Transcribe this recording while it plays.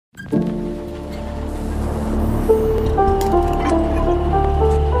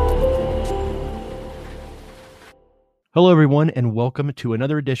Hello, everyone, and welcome to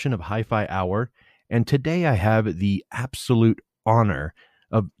another edition of Hi-Fi Hour. And today I have the absolute honor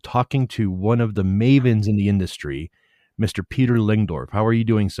of talking to one of the mavens in the industry, Mr. Peter Lingdorf. How are you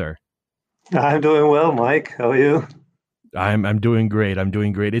doing, sir? I'm doing well, Mike. How are you? I'm doing great. I'm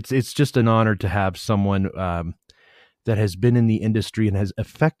doing great. It's just an honor to have someone that has been in the industry and has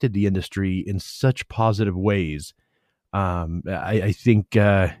affected the industry in such positive ways. I think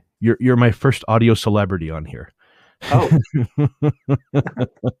you're my first audio celebrity on here. Oh,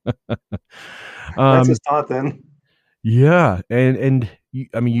 that's a um, start then. Yeah, and you,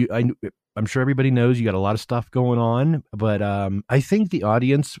 I mean, I'm sure everybody knows you got a lot of stuff going on, but I think the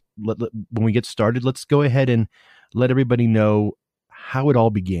audience, when we get started, let's go ahead and let everybody know how it all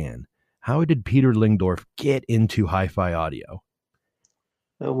began. How did Peter Lingdorf get into hi-fi audio?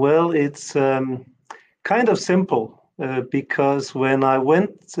 Well, it's kind of simple because when I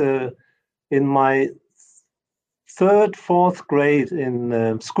went in my third, fourth grade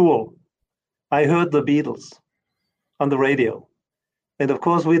in school, I heard the Beatles on the radio. And of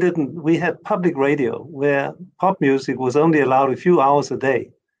course, we had public radio where pop music was only allowed a few hours a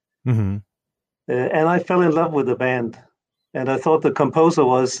day. Hmm. And I fell in love with the band. And I thought the composer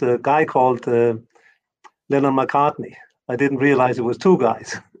was a guy called Lennon McCartney. I didn't realize it was two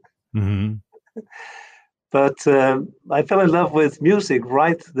guys. Hmm. But I fell in love with music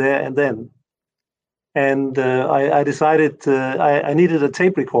right there and then. And I decided I needed a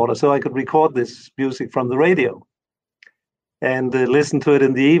tape recorder so I could record this music from the radio and listen to it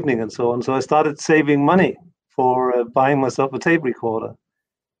in the evening and so on. So I started saving money for buying myself a tape recorder.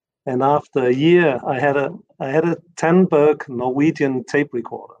 And after a year, I had a Tandberg Norwegian tape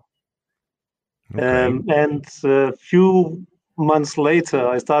recorder. Okay. And a few months later,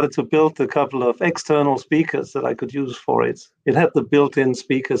 I started to build a couple of external speakers that I could use for it. It had the built-in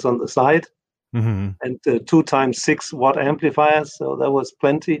speakers on the side Hmm. and 2x6 watt amplifiers, so that was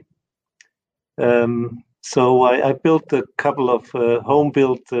plenty. So I built a couple of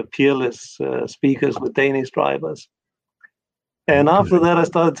home-built Peerless speakers with Danish drivers. And after Okay. that, I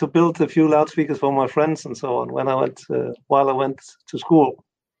started to build a few loudspeakers for my friends and so on when I went while I went to school.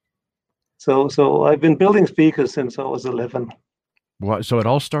 So I've been building speakers since I was 11. So it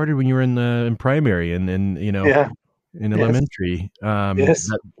all started when you were in primary and Yeah. in Yes. elementary. Yes.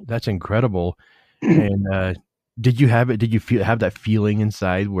 That's incredible. And did you have it? Did you have that feeling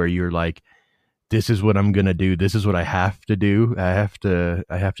inside where you're like, this is what I'm gonna do. This is what I have to do. I have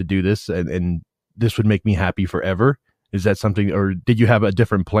to do this, and this would make me happy forever. Is that something, or did you have a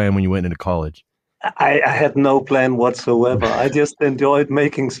different plan when you went into college? I had no plan whatsoever. I just enjoyed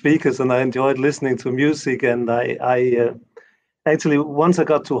making speakers and I enjoyed listening to music. And I actually, once I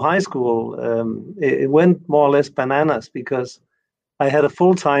got to high school, it went more or less bananas because I had a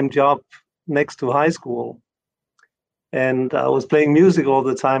full-time job next to high school. And I was playing music all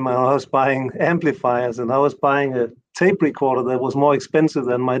the time, and I was buying amplifiers, and I was buying a tape recorder that was more expensive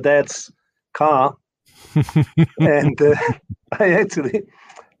than my dad's car. And I actually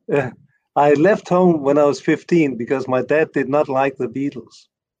uh, I left home when I was 15 because my dad did not like the Beatles.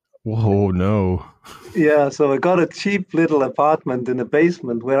 Whoa, no. Yeah, so I got a cheap little apartment in a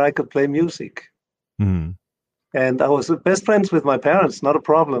basement where I could play music. Hmm. And I was best friends with my parents, not a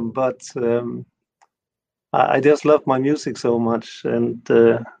problem, but I just loved my music so much. And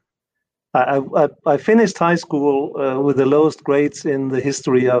I finished high school with the lowest grades in the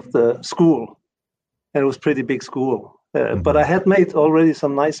history of the school. And it was pretty big school. But I Hmm. had made already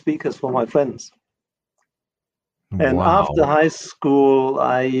some nice speakers for my friends. And after Wow. high school,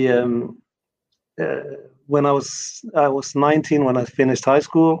 uh, when I was 19 when I finished high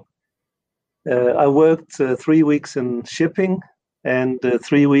school. I worked 3 weeks in shipping and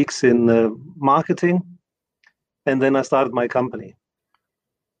 3 weeks in marketing, and then I started my company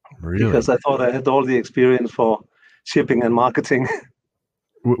because Really? I thought I had all the experience for shipping and marketing.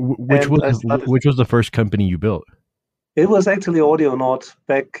 Which And was I started. which was the first company you built? It was actually Audionaut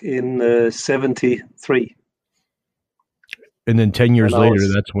back in '73 And then when I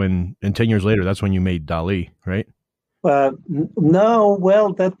was. 10 years later, that's when you made Dali, right? No,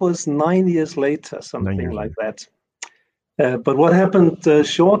 well, that was 9 years later, Nine something years like later. that. But what happened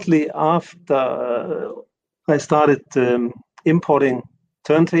shortly after I started importing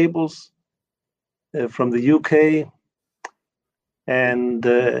turntables from the UK, and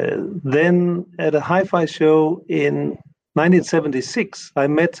then at a hi-fi show in 1976, I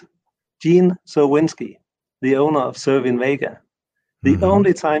met Gene Sowinski, the owner of Servin Vega. The Hmm.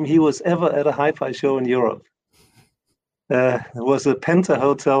 only time he was ever at a hi-fi show in Europe was a Penta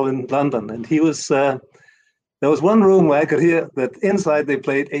Hotel in London, and he was. There was one room where I could hear that inside they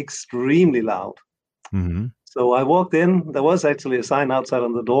played extremely loud. Hmm. So I walked in. There was actually a sign outside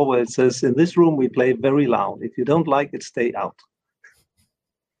on the door where it says, "In this room we play very loud. If you don't like it, stay out."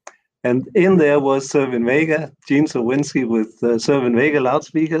 And in there was Cerwin Vega, Gene Sawinski with Cerwin Vega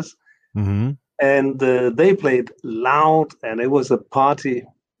loudspeakers. Mm-hmm. And they played loud, and it was a party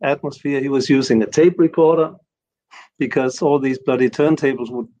atmosphere. He was using a tape recorder because all these bloody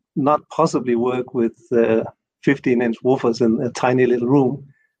turntables would not possibly work with 15-inch woofers in a tiny little room.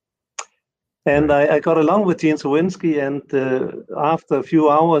 And I got along with Gene Sawinski, and after a few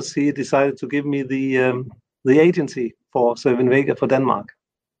hours, he decided to give me the agency for Cerwin Vega for Denmark.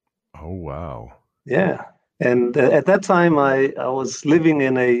 Oh, wow. Yeah. And at that time, I was living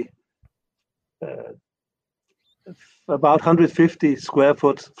in a about 150 square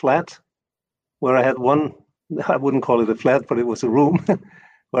foot flat where I had one, I wouldn't call it a flat, but it was a room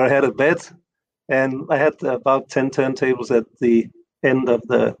where I had a bed, and I had about 10 turntables at the end of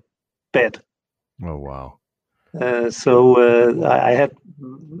the bed. Oh, wow. So I had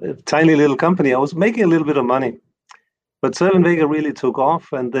a tiny little company. I was making a little bit of money, but Cerwin Vega really took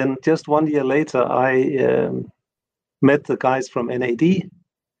off. And then just 1 year later, I met the guys from NAD,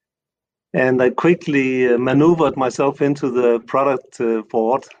 and I quickly maneuvered myself into the product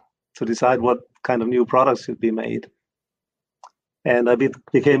board to decide what kind of new products should be made. And I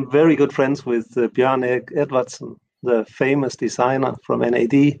became very good friends with Bjørn Edvardsen, the famous designer from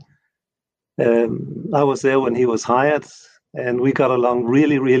NAD. I was there when he was hired, and we got along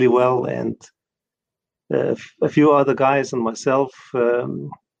really, really well. And a few other guys and myself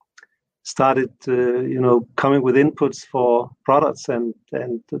started, coming with inputs for products. And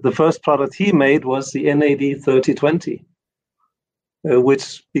the first product he made was the NAD 3020,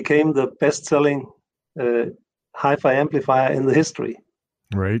 which became the best-selling hi-fi amplifier in the history.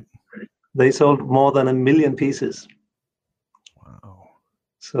 Right. They sold more than 1 million pieces. Wow.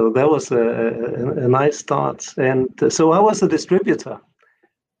 So that was a nice start. And so I was a distributor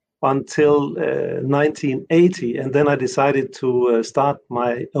until 1980. And then I decided to start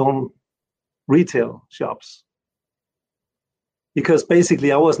my own retail shops. Because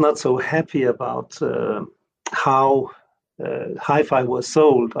basically I was not so happy about how hi-fi was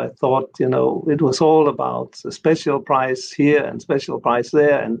sold. I thought, it was all about a special price here and special price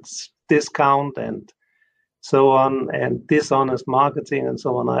there and discount and so on, and dishonest marketing and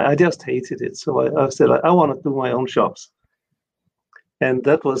so on. I just hated it. So I said, I want to do my own shops. And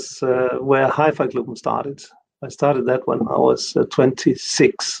that was where Hi-Fi Klubben started. I started that when I was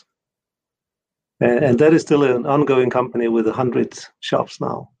 26. And that is still an ongoing company with 100 shops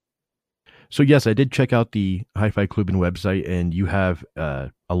now. So yes, I did check out the Hi-Fi Klubben website, and you have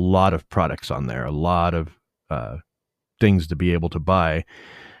a lot of products on there, a lot of things to be able to buy.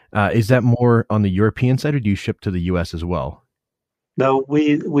 Is that more on the European side, or do you ship to the US as well? No,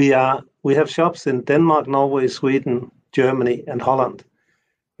 we have shops in Denmark, Norway, Sweden, Germany, and Holland,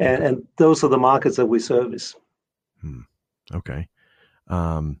 and those are the markets that we service. Okay.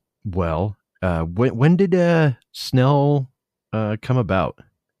 Well, when did Snell come about?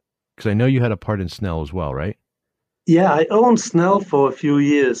 Because I know you had a part in Snell as well, right? Yeah, I owned Snell for a few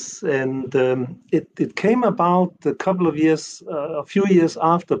years, and it came about a few years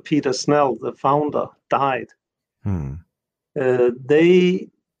after Peter Snell, the founder, died. They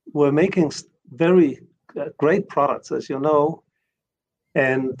were making very great products, as you know,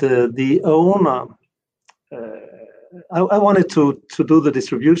 and the owner, I wanted to do the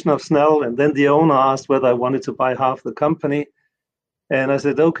distribution of Snell, and then the owner asked whether I wanted to buy half the company. And I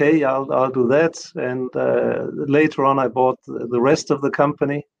said, okay, I'll do that. And later on, I bought the rest of the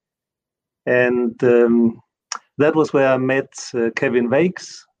company. And that was where I met Kevin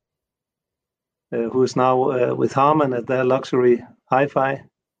Wakes, who is now with Harman at their luxury hi-fi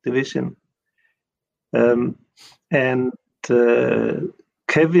division. And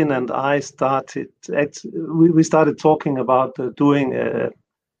Kevin and I started talking about doing a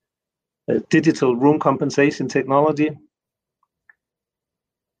digital room compensation technology.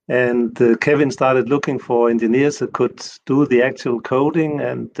 And Kevin started looking for engineers that could do the actual coding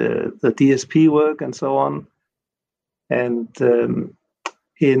and the DSP work and so on. And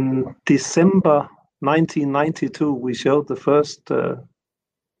in December 1992, we showed the first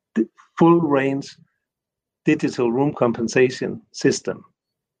full range digital room compensation system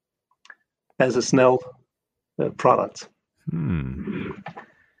as a Snell product.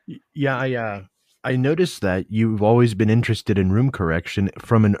 Yeah, I noticed that you've always been interested in room correction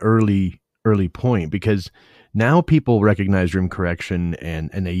from an early point, because now people recognize room correction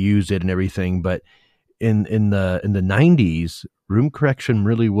and they use it and everything. But in the 90s, room correction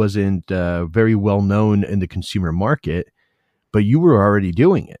really wasn't very well known in the consumer market, but you were already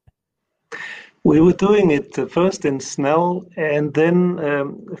doing it. We were doing it first in Snell, and then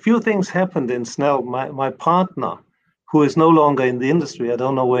a few things happened in Snell. My partner, who is no longer in the industry, I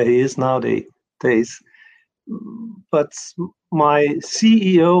don't know where he is nowadays, but my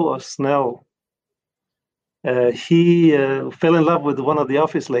CEO of Snell, he fell in love with one of the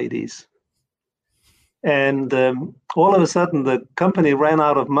office ladies. And all of a sudden, the company ran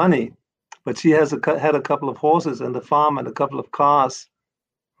out of money, but she had a couple of horses and a farm and a couple of cars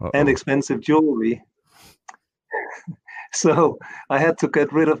and expensive jewelry. So I had to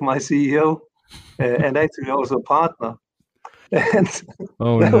get rid of my CEO and actually also partner. And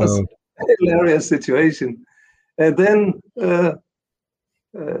that was a hilarious situation. And then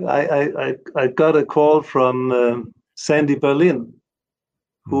I got a call from Sandy Berlin,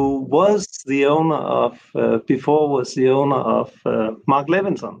 who was the owner of, before was the owner of Mark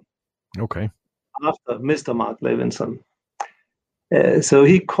Levinson. Okay. After Mr. Mark Levinson. So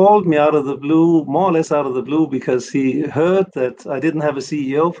he called me out of the blue, more or less out of the blue, because he heard that I didn't have a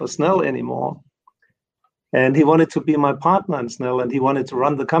CEO for Snell anymore. And he wanted to be my partner in Snell, and he wanted to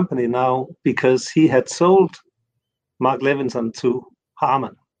run the company now because he had sold Mark Levinson to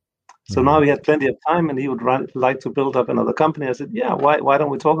Harman. So now he had plenty of time and he would like to build up another company. I said, yeah, why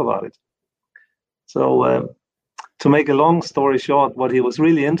don't we talk about it? So to make a long story short, what he was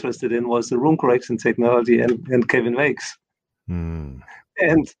really interested in was the room correction technology and Kevin Wakes. And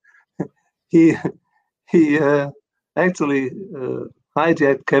he actually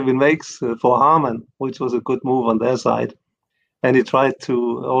hijacked Kevin Wakes for Harman, which was a good move on their side. And he tried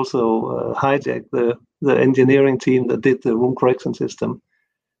to also hijack the engineering team that did the room correction system,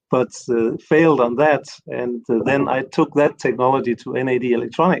 but failed on that. And then I took that technology to NAD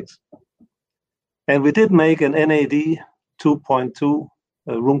Electronics. And we did make an NAD 2.2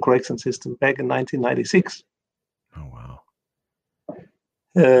 room correction system back in 1996. Oh, wow.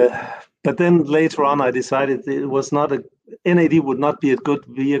 But then later on, I decided it was not NAD would not be a good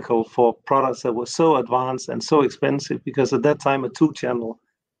vehicle for products that were so advanced and so expensive, because at that time, a 2-channel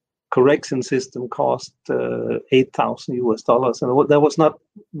correction system cost $8,000 US, and that was not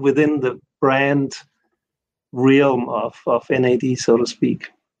within the brand realm of NAD, so to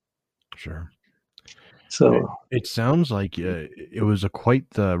speak. Sure. So it sounds like it was quite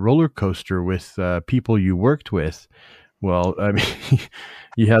the roller coaster with people you worked with. Well, I mean,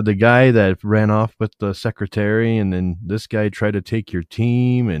 you had the guy that ran off with the secretary, and then this guy tried to take your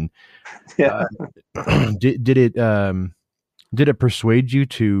team. And did it persuade you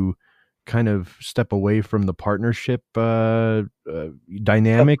to kind of step away from the partnership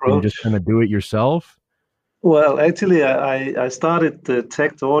dynamic and just kind of do it yourself? Well, actually, I started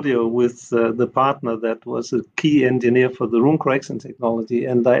Tect Audio with the partner that was a key engineer for the room correction technology,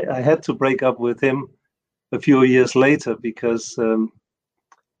 and I had to break up with him a few years later because,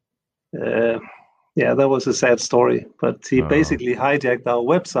 that was a sad story. But he basically hijacked our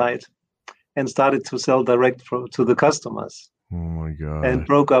website and started to sell direct to the customers. Oh my God! And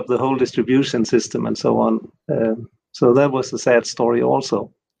broke up the whole distribution system and so on. So that was a sad story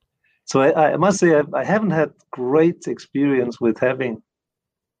also. So I must say I haven't had great experience with having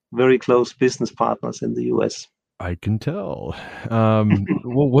very close business partners in the US. I can tell. Well,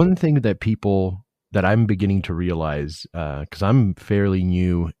 one thing that I'm beginning to realize, because I'm fairly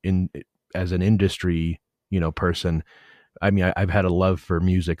new as an industry, person. I mean, I've had a love for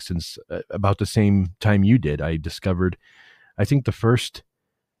music since about the same time you did. I think the first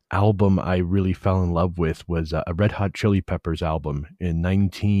album I really fell in love with was a Red Hot Chili Peppers album in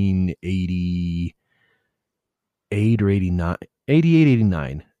 1988 or 89, 88,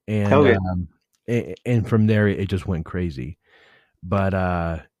 89. And, and from there it just went crazy. But,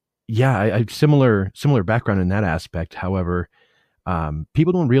 I similar background in that aspect. However,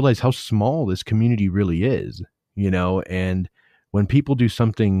 people don't realize how small this community really is, and when people do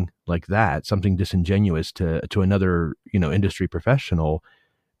something like that, something disingenuous to another, industry professional,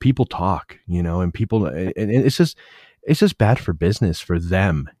 people talk, and people, and it's just bad for business for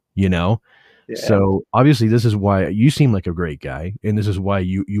them, Yeah. So obviously this is why you seem like a great guy, and this is why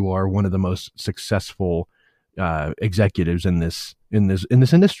you are one of the most successful executives in this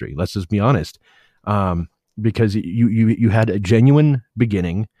industry. Let's just be honest, because you had a genuine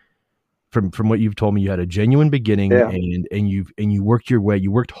beginning. From what you've told me, you had a genuine beginning, and you worked your way.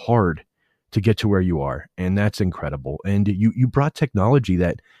 You worked hard to get to where you are, and that's incredible. And you brought technology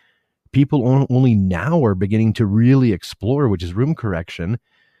that people only now are beginning to really explore, which is room correction.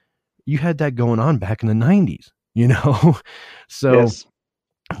 You had that going on back in the 90s, So, yes.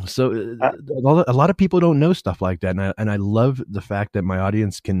 So a lot of people don't know stuff like that, and I love the fact that my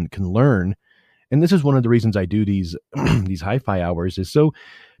audience can learn. And this is one of the reasons I do these these hi-fi hours, is so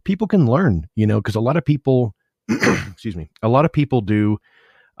people can learn, because a lot of people, excuse me, a lot of people do.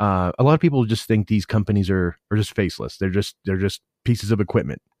 A lot of people just think these companies are just faceless. They're just pieces of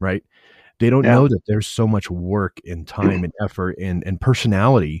equipment, right? They don't know that there's so much work and time and effort and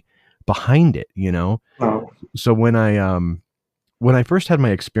personality behind it, Oh. So when I first had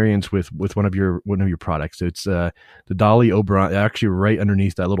my experience with one of your products, it's the Dali Oberon. Actually, right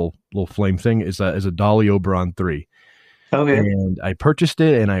underneath that little flame thing is a Dali Oberon 3. Okay. And I purchased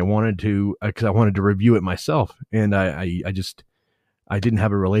it, and I wanted to because I wanted to review it myself, and I didn't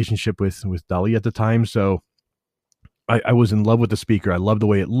have a relationship with Dali at the time, so I was in love with the speaker. I loved the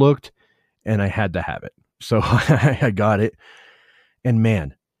way it looked, and I had to have it. So I got it, and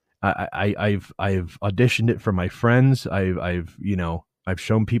man, I've auditioned it for my friends. I've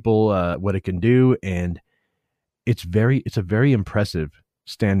shown people what it can do, and it's a very impressive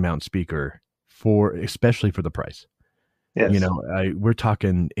stand mount speaker especially for the price. Yes. We're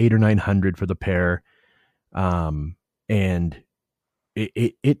talking 800 or 900 for the pair, and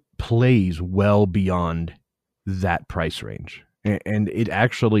it plays well beyond that price range, and it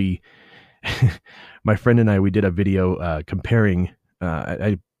actually. My friend and I, we did a video comparing.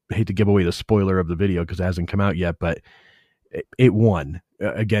 I hate to give away the spoiler of the video because it hasn't come out yet, but it won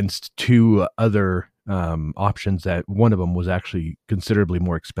against two other options that one of them was actually considerably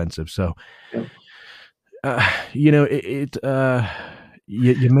more expensive. So, you make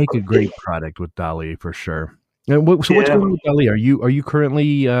a great product with Dali for sure. And what's going on with Dali? Are you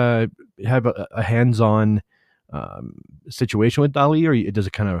currently have a hands-on situation with Dali, or does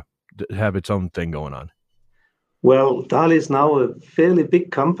it kind of have its own thing going on? Well, Dali is now a fairly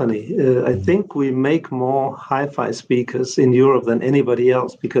big company. I think we make more hi-fi speakers in Europe than anybody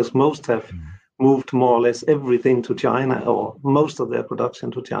else because most have moved more or less everything to China, or most of their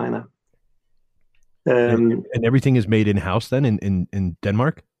production to China. And everything is made in-house then in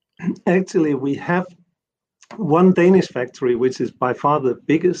Denmark? Actually, we have one Danish factory, which is by far the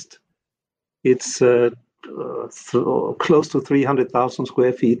biggest. It's close to 300,000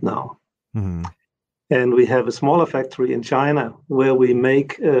 square feet now. Mm-hmm. And we have a smaller factory in China where we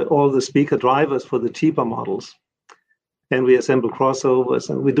make all the speaker drivers for the cheaper models. And we assemble crossovers,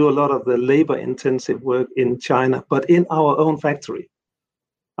 and we do a lot of the labor-intensive work in China. But in our own factory,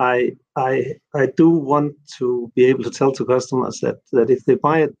 I do want to be able to tell to customers that if they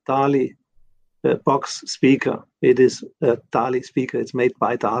buy a Dali box speaker, it is a Dali speaker. It's made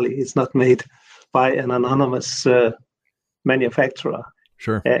by Dali. It's not made by an anonymous manufacturer.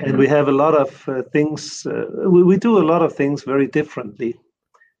 Sure. And we have a lot of things. We do a lot of things very differently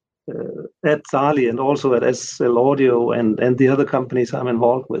at Dali and also at SL Audio and the other companies I'm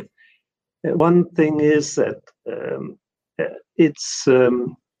involved with. One thing is that it's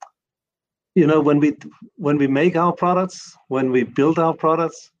when we make our products, when we build our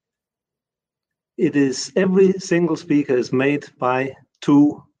products, it is every single speaker is made by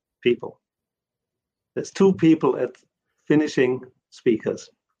two people. There's two people at finishing speakers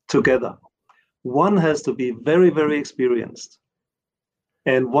together. One has to be very, very experienced,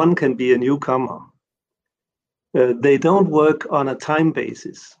 and one can be a newcomer. They don't work on a time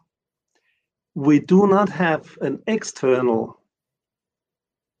basis. We do not have an external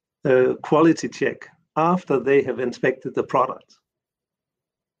quality check after they have inspected the product.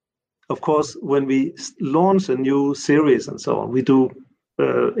 Of course, when we launch a new series and so on, we do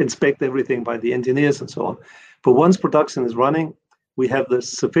inspect everything by the engineers and so on. But once production is running, we have the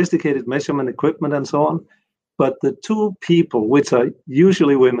sophisticated measurement equipment and so on. But the two people, which are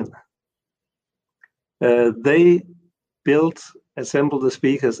usually women, they build, assemble the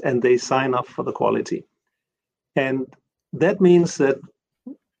speakers, and they sign up for the quality. And that means that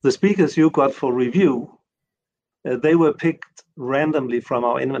the speakers you got for review, they were picked randomly from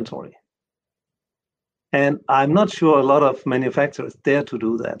our inventory. And I'm not sure a lot of manufacturers dare to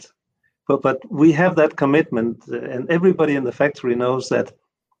do that. But we have that commitment, and everybody in the factory knows that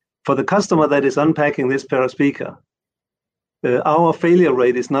for the customer that is unpacking this pair of speaker, our failure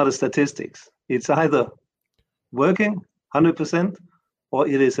rate is not a statistics. It's either working 100% or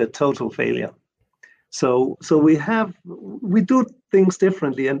it is a total failure. So we do things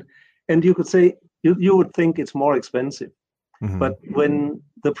differently, and you could say you would think it's more expensive, but when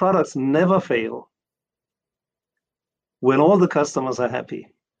the products never fail, when all the customers are happy,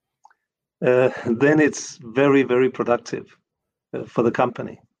 then it's very, very productive for the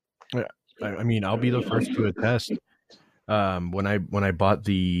company. Yeah, I mean, I'll be the first to attest. When I bought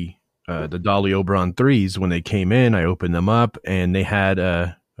the Dali Oberon 3s, when they came in, I opened them up, and they had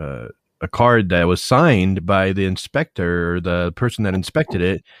a card that was signed by the inspector, or the person that inspected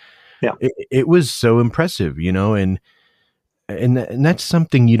it. Yeah, it was so impressive, and And that's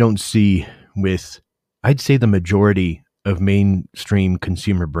something you don't see with, I'd say, the majority of mainstream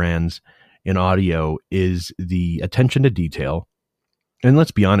consumer brands in audio is the attention to detail. And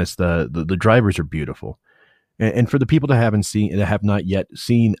let's be honest, the drivers are beautiful. And for the people that have not yet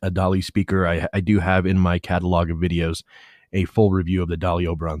seen a Dolly speaker, I do have in my catalog of videos a full review of the Dolly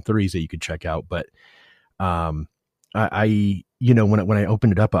Oberon 3s that you could check out. But I when I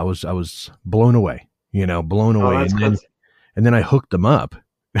opened it up, I was blown away, blown Oh, away. that's good. And then I hooked them up.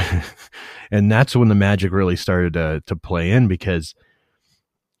 And that's when the magic really started to play in, because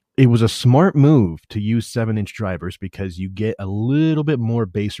it was a smart move to use 7-inch drivers, because you get a little bit more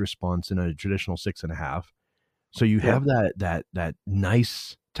bass response in a traditional 6.5. So you have that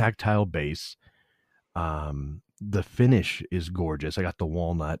nice tactile bass. The finish is gorgeous. I got the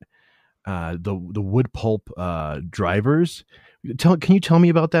walnut, the wood pulp drivers. Can you tell me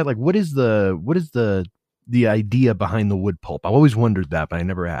about that? Like, what is the idea behind the wood pulp? I've always wondered that, but I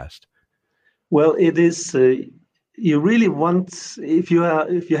never asked. Well, it is. You really want, if you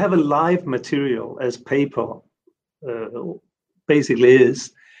have a live material as paper, basically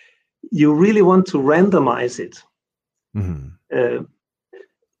is, you really want to randomize it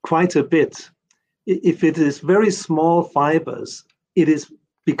quite a bit. If it is very small fibers, it is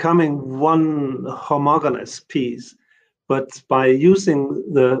becoming one homogeneous piece. But by using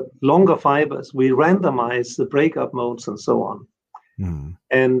the longer fibers, we randomize the breakup modes and so on.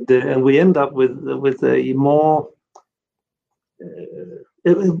 And we end up with a more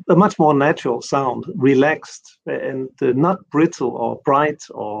a much more natural sound, relaxed and not brittle or bright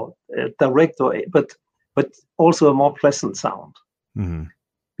or direct, but also a more pleasant sound,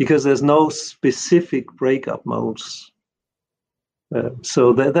 because there's no specific breakup modes.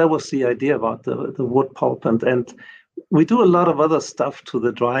 So that was the idea about the wood pulp, and we do a lot of other stuff to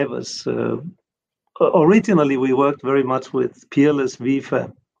the drivers. Originally, we worked very much with Peerless,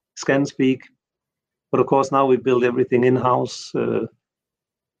 Vifa, ScanSpeak, but of course now we build everything in-house,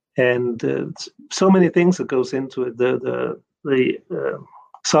 and so many things that goes into it. The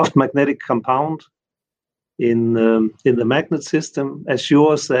soft magnetic compound in the magnet system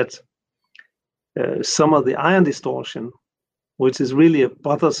assures that some of the ion distortion, which is really a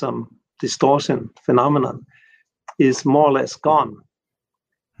bothersome distortion phenomenon, is more or less gone.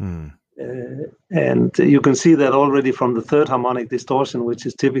 And you can see that already from the third harmonic distortion, which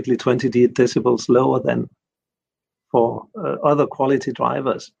is typically 20 decibels lower than for other quality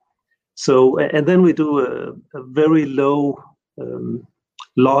drivers. So, and then we do a very low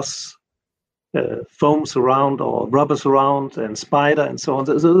loss foam surround or rubber surround and spider and so on.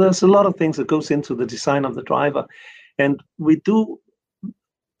 So there's a lot of things that goes into the design of the driver. And we do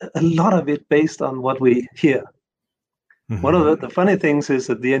a lot of it based on what we hear. One of the funny things is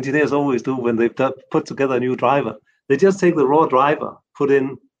that the engineers always do when they put together a new driver, they just take the raw driver, put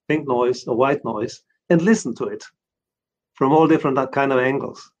in pink noise or white noise, and listen to it from all different kind of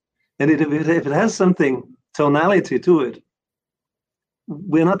angles. And if it has something tonality to it,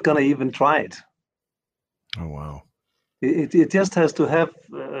 we're not going to even try it. Oh, wow. It just has to have,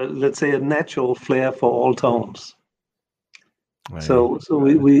 let's say, a natural flair for all tones. So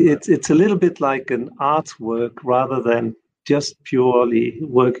it's a little bit like an artwork rather than just purely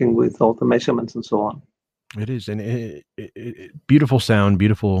working with all the measurements and so on. It is, and beautiful sound,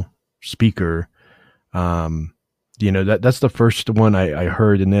 beautiful speaker. That's the first one I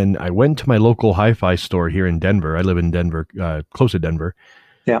heard, and then I went to my local hi-fi store here in Denver. I live in Denver, close to Denver.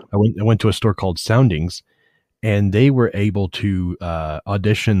 Yeah, I went to a store called Soundings, and they were able to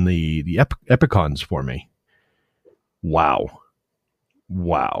audition the Epicons for me. Wow.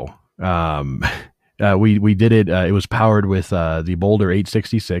 We did it. It was powered with the Boulder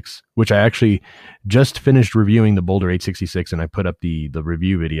 866, which I actually just finished reviewing the Boulder 866, and I put up the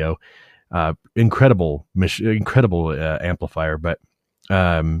review video. Incredible amplifier, but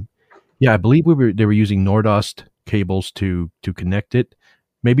I believe they were using Nordost cables to connect it.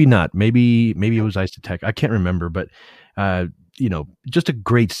 Maybe not. Maybe it was Isotech. I can't remember, but just a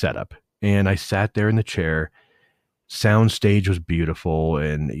great setup. And I sat there in the chair. Sound stage was beautiful,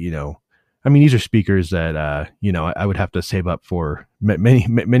 and these are speakers that I would have to save up for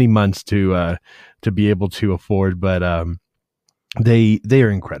many months to be able to afford, but they are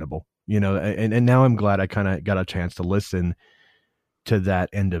incredible, and now I'm glad I kind of got a chance to listen to that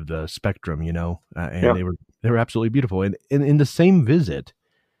end of the spectrum, and they were absolutely beautiful. And in the same visit,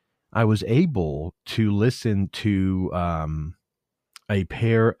 I was able to listen to a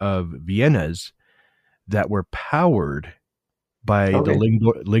pair of Viennas that were powered by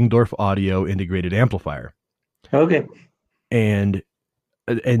the Lingdorf Audio integrated amplifier. Okay. And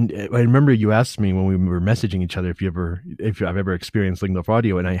and I remember you asked me when we were messaging each other if I've ever experienced Lingdorf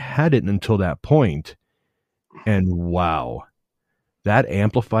audio, and I hadn't until that point. And wow, that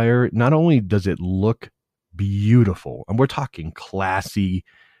amplifier, not only does it look beautiful, and we're talking classy,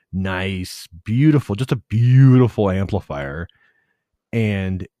 nice, beautiful, just a beautiful amplifier,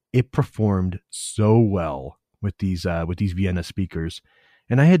 and it performed so well with these Vienna speakers.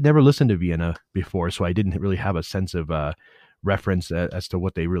 And I had never listened to Vienna before, so I didn't really have a sense of reference as to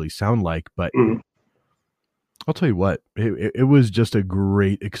what they really sound like. But I'll tell you what, it was just a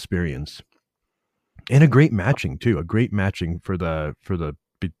great experience, and a great matching too. A great matching for the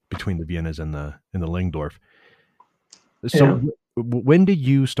between the Viennas and the Lingdorf. So when did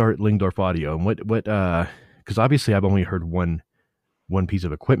you start Lingdorf Audio, and what because obviously I've only heard one piece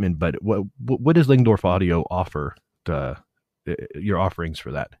of equipment, but what does Lingdorf Audio offer your offerings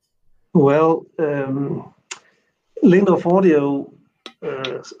for that? Well, Lingdorf Audio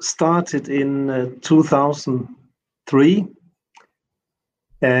started in 2003,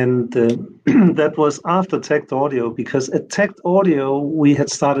 and that was after Tect Audio, because at Tect Audio we had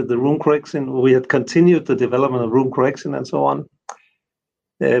started the room correction, we had continued the development of room correction and so on,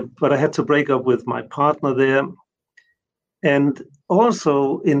 but I had to break up with my partner there. And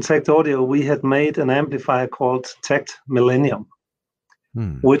also in Tect Audio we had made an amplifier called Tect Millennium,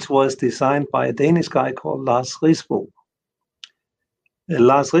 which was designed by a Danish guy called Lars Risbo.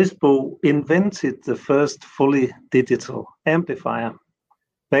 Lars Risbo invented the first fully digital amplifier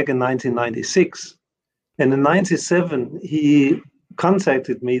back in 1996. And in 97, he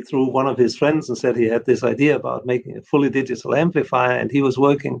contacted me through one of his friends and said he had this idea about making a fully digital amplifier. And he was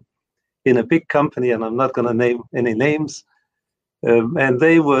working in a big company, and I'm not going to name any names. And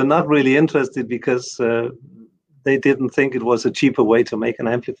they were not really interested because they didn't think it was a cheaper way to make an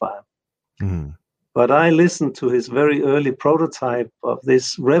amplifier. But I listened to his very early prototype of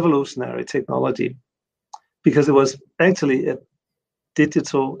this revolutionary technology, because it was actually a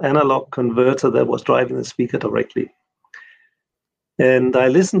digital analog converter that was driving the speaker directly. And I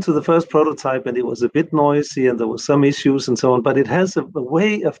listened to the first prototype, and it was a bit noisy, and there were some issues and so on, but it has a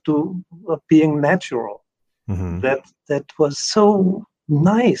way of being natural that was so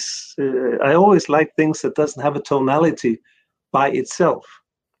nice. I always like things that doesn't have a tonality by itself.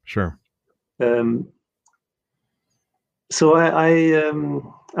 Sure. So I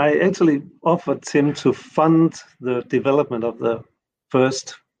actually offered him to fund the development of the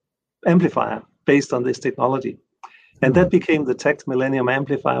first amplifier based on this technology. And that became the Tect Millennium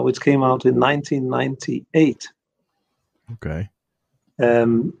amplifier, which came out in 1998. Okay.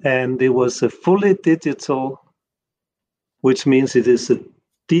 And it was a fully digital, which means it is a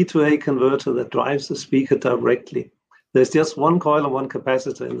D to A converter that drives the speaker directly. There's just one coil and one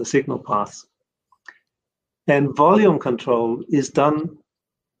capacitor in the signal path. And volume control is done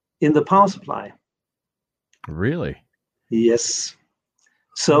in the power supply. Really? Yes.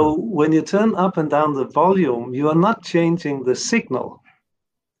 So when you turn up and down the volume, you are not changing the signal.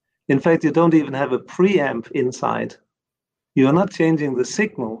 In fact, you don't even have a preamp inside. You are not changing the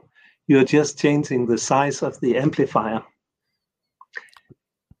signal. You're just changing the size of the amplifier.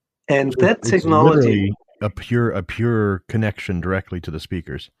 And so that technology, a pure connection directly to the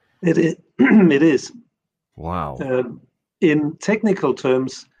speakers. It is. Wow. In technical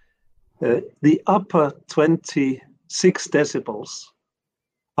terms, the upper 26 decibels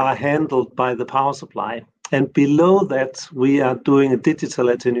are handled by the power supply. And below that, we are doing a digital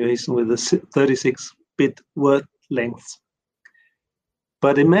attenuation with a 36-bit word length.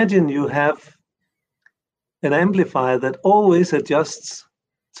 But imagine you have an amplifier that always adjusts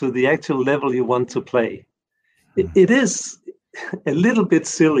to the actual level you want to play. It is a little bit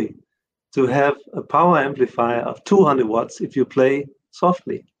silly to have a power amplifier of 200 watts if you play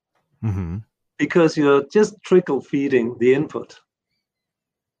softly, because you're just trickle feeding the input.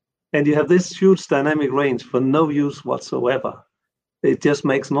 And you have this huge dynamic range for no use whatsoever. It just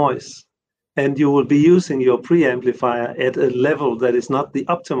makes noise. And you will be using your preamplifier at a level that is not the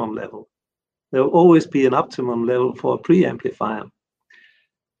optimum level. There will always be an optimum level for a preamplifier.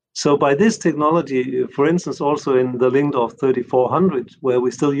 So by this technology, for instance, also in the Lingdorf 3400, where we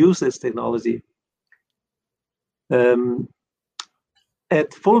still use this technology, at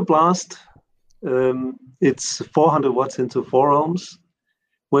full blast, it's 400 watts into 4 ohms.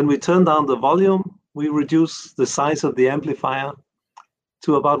 When we turn down the volume, we reduce the size of the amplifier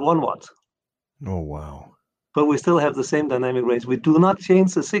to about 1 watt. Oh, wow. But we still have the same dynamic range. We do not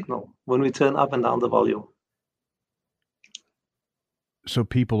change the signal when we turn up and down the volume. So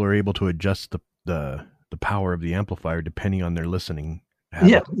people are able to adjust the power of the amplifier depending on their listening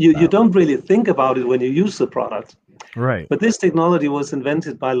Yeah, you don't really think about it when you use the product. Right. But this technology was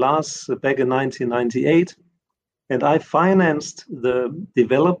invented by Lars back in 1998, and I financed the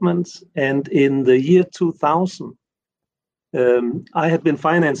development. And in the year 2000, I had been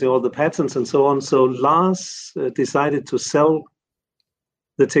financing all the patents and so on. So Lars decided to sell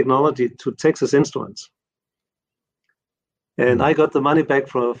the technology to Texas Instruments. And I got the money back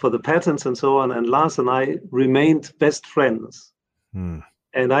for the patents and so on. And Lars and I remained best friends.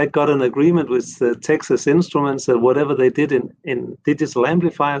 And I got an agreement with Texas Instruments that whatever they did in digital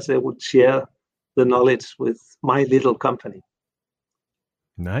amplifiers, they would share the knowledge with my little company.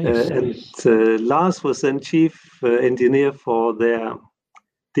 Nice. And Lars was then chief engineer for their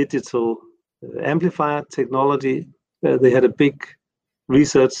digital amplifier technology. They had a big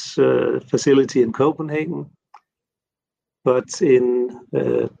research facility in Copenhagen. But in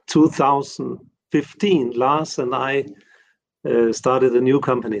 2015, Lars and I started a new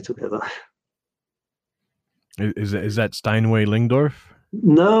company together. Is that Steinway Lingdorf?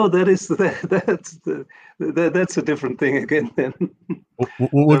 No, that's a different thing again. Then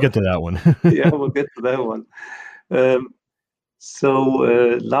we'll get to that one. Yeah, we'll get to that one. So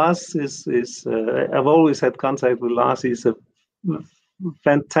Lars is I've always had contact with Lars. He's a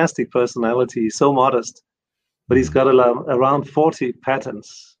fantastic personality. He's so modest, but he's got around 40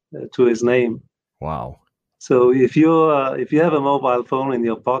 patents to his name. Wow. So if you have a mobile phone in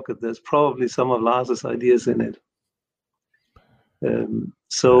your pocket, there's probably some of Lars's ideas in it.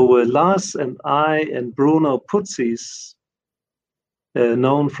 Lars and I and Bruno Putzis,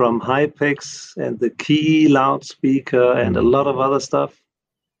 known from Hypex and the Key loudspeaker and a lot of other stuff.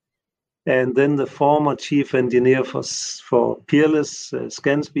 And then the former chief engineer for Peerless,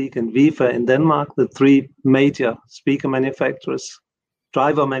 Scanspeak, and Vifa in Denmark, the three major speaker manufacturers,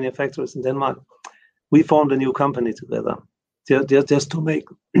 driver manufacturers in Denmark. We formed a new company together, just to make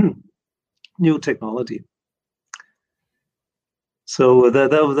new technology. So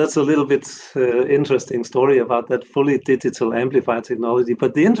that's a little bit interesting story about that fully digital amplifier technology.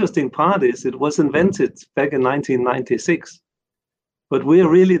 But the interesting part is it was invented back in 1996. But we're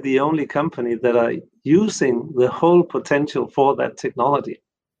really the only company that are using the whole potential for that technology,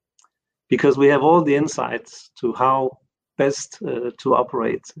 because we have all the insights to how best to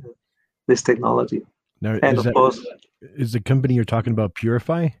operate this technology. Now, is the company you're talking about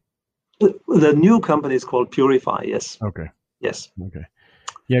Purify? The new company is called Purify, yes. Okay. Yes. Okay.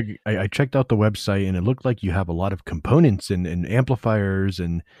 Yeah, I checked out the website and it looked like you have a lot of components and amplifiers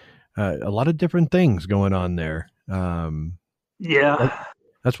and a lot of different things going on there. Yeah.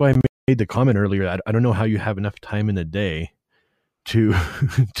 That's why I made the comment earlier. I don't know how you have enough time in the day to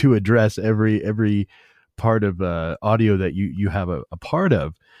to address every part of audio that you have a part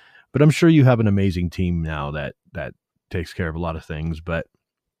of. But I'm sure you have an amazing team now that takes care of a lot of things. But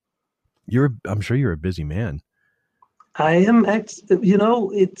I'm sure you're a busy man. I am. I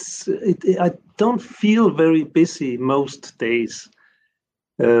don't feel very busy most days.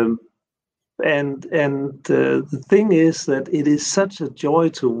 The thing is that it is such a joy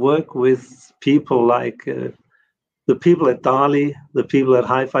to work with people like the people at DALI, the people at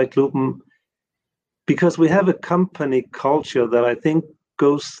Hi-Fi Klubben, because we have a company culture that I think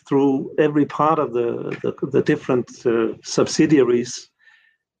goes through every part of the different subsidiaries.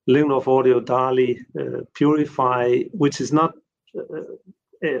 Lingdorf Audio, DALI, Purify, which is not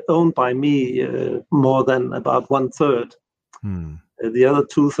owned by me more than about 1/3. The other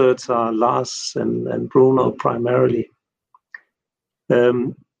 2/3 are Lars and Bruno primarily.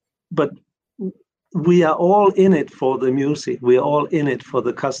 But we are all in it for the music. We are all in it for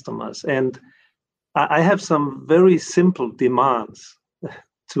the customers. And I have some very simple demands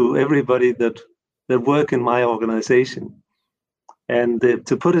to everybody that work in my organization. And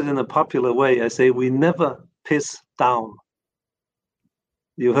to put it in a popular way, I say we never piss down.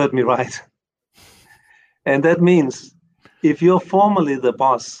 You heard me right. And that means if you're formally the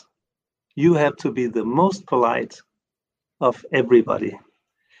boss, you have to be the most polite of everybody.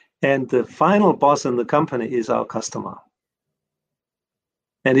 And the final boss in the company is our customer.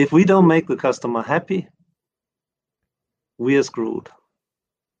 And if we don't make the customer happy, we are screwed.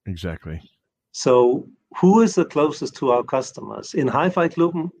 Exactly. So who is the closest to our customers? In Hi-Fi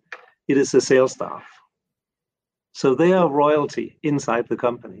Klubben, it is the sales staff. So they are royalty inside the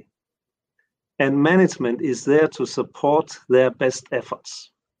company. And management is there to support their best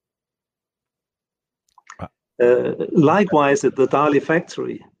efforts. Likewise, at the DALI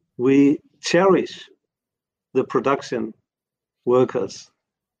factory, we cherish the production workers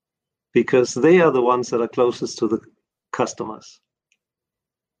because they are the ones that are closest to the customers.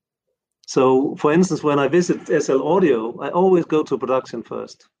 So, for instance, when I visit SL Audio, I always go to production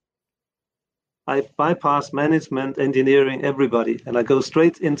first. I bypass management, engineering, everybody, and I go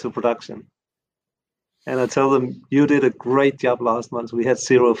straight into production. And I tell them, you did a great job last month. We had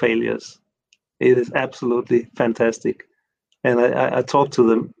 0 failures. It is absolutely fantastic. And I talk to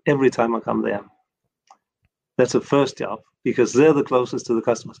them every time I come there. That's the first job, because they're the closest to the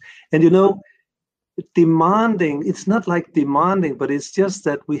customers. And demanding, it's not like demanding, but it's just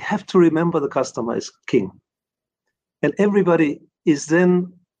that we have to remember the customer is king. And everybody is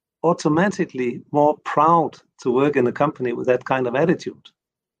then automatically more proud to work in a company with that kind of attitude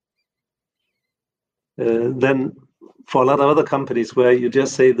than for a lot of other companies where you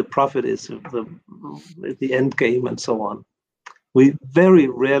just say the profit is the end game and so on. We very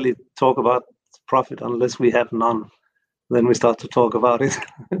rarely talk about profit unless we have none. Then we start to talk about it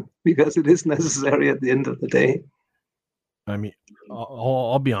because it is necessary at the end of the day. I mean,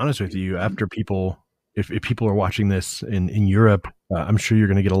 I'll be honest with you. After people, if people are watching this in Europe, I'm sure you're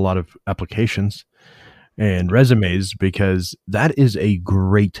going to get a lot of applications and resumes, because that is a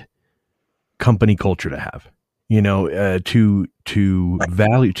great company culture to have. To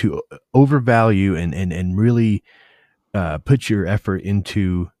value, to overvalue, and really put your effort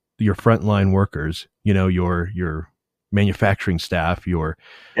into your frontline workers. Your manufacturing staff, your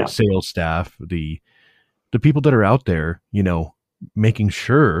sales staff, the people that are out there, making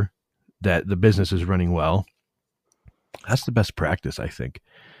sure that the business is running well. That's the best practice, I think.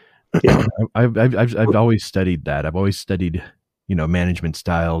 Yeah. I've always studied that. I've always studied, management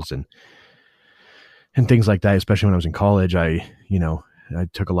styles and things like that. Especially when I was in college, I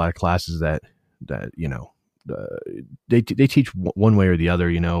took a lot of classes that they teach one way or the other,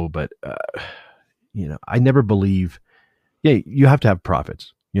 but I never believe. Yeah, you have to have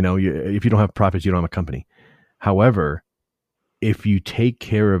profits. If you don't have profits, you don't have a company. However, if you take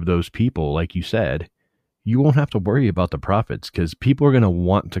care of those people, like you said, you won't have to worry about the profits, because people are going to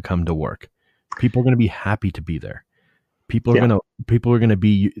want to come to work. People are going to be happy to be there. People are going to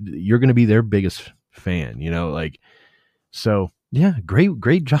be, you're going to be their biggest fan, so yeah,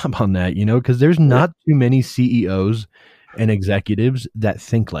 great job on that, because there's not too many CEOs and executives that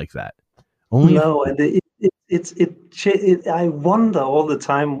think like that. And I wonder all the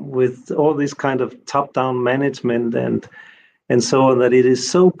time with all this kind of top-down management and so on, that it is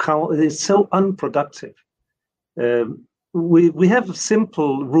so unproductive. We have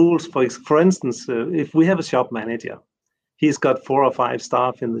simple rules. For instance, if we have a shop manager, he's got 4 or 5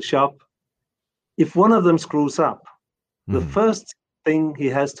 staff in the shop. If one of them screws up, the first thing he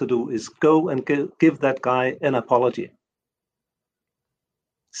has to do is go and give that guy an apology.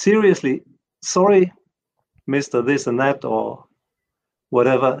 Seriously, sorry, Mr. This and that or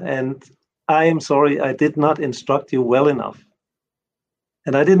whatever, and I am sorry, I did not instruct you well enough.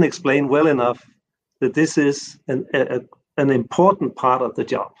 And I didn't explain well enough that this is an important part of the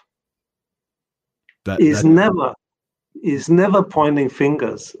job. Is never pointing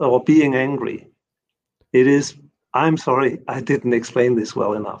fingers or being angry. It is, I'm sorry, I didn't explain this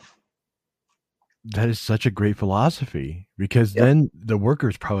well enough. That is such a great philosophy, because then the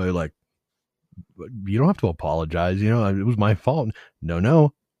worker's probably like, you don't have to apologize. It was my fault. No.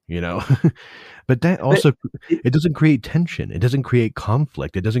 But that also, it doesn't create tension. It doesn't create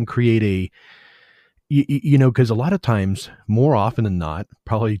conflict. It doesn't create because a lot of times, more often than not,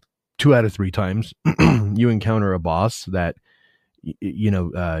 probably 2 out of 3 times, you encounter a boss that,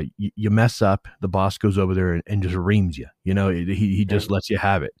 you mess up, the boss goes over there and just reams you. He just lets you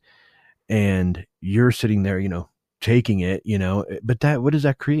have it. And you're sitting there, taking it, but what does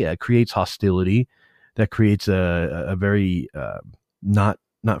that create? It creates hostility. That creates a very not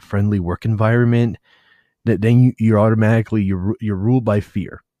friendly work environment. That then you're automatically you're ruled by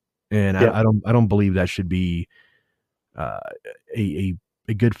fear, and I don't believe that should be a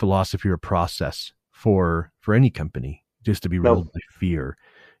good philosophy or process for any company, just to be ruled by fear,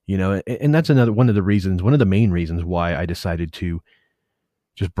 and that's one of the main reasons why I decided to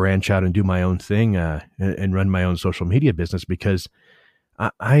just branch out and do my own thing and run my own social media business, because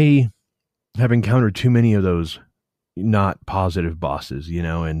I have encountered too many of those not positive bosses,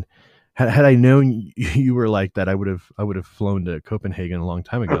 and had I known you were like that, I would have flown to Copenhagen a long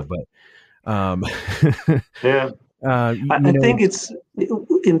time ago. But I think it's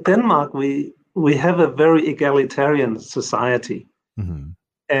in Denmark, we have a very egalitarian society.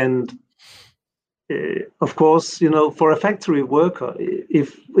 And of course, for a factory worker,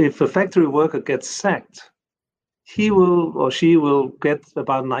 if a factory worker gets sacked, he will or she will get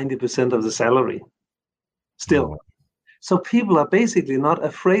about 90% of the salary still. So people are basically not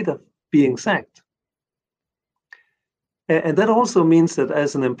afraid of being sacked. And that also means that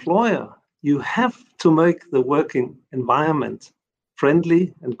as an employer, you have to make the working environment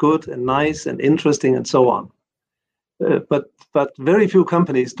friendly and good and nice and interesting and so on. But very few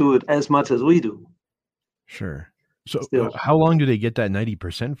companies do it as much as we do. Sure. So Still, how long do they get that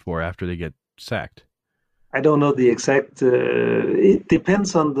 90% for after they get sacked? I don't know the exact. It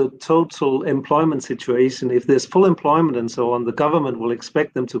depends on the total employment situation. If there's full employment and so on, the government will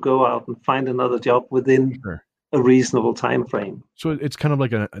expect them to go out and find another job within Sure. a reasonable time frame. So it's kind of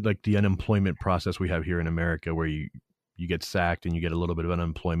like the unemployment process we have here in America, where you get sacked and you get a little bit of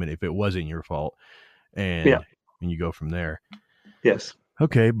unemployment if it wasn't your fault, and you go from there. Yes.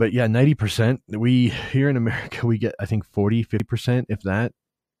 Okay, but yeah, 90%. We here in America, we get I think 40-50%, if that,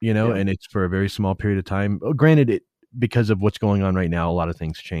 and it's for a very small period of time. Granted, it because of what's going on right now, a lot of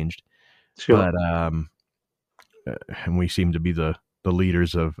things changed. Sure. But and we seem to be the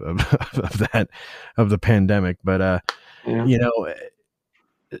leaders of that, of the pandemic. But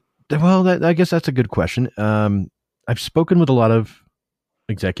well, I guess that's a good question. I've spoken with a lot of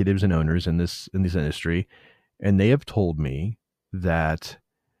executives and owners in this industry, and they have told me that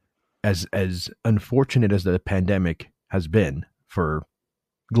as unfortunate as the pandemic has been for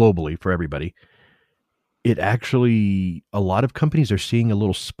globally for everybody, it actually, a lot of companies are seeing a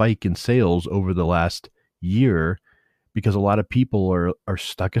little spike in sales over the last year because a lot of people are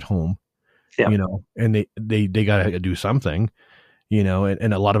stuck at home, and they got to do something,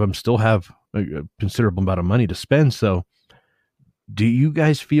 and a lot of them still have a considerable amount of money to spend. So do you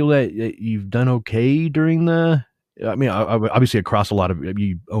guys feel that you've done okay during the, I mean, obviously across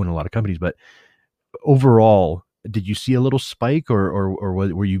you own a lot of companies, but overall, did you see a little spike or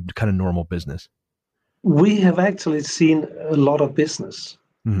were you kind of normal business? We have actually seen a lot of business.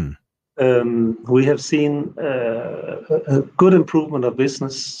 Mm-hmm. We have seen a good improvement of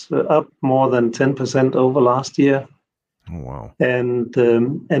business, up more than 10% over last year. Oh, wow.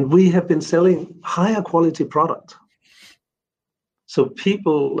 And we have been selling higher quality product. So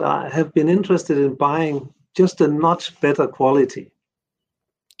people have been interested in buying just a notch better quality,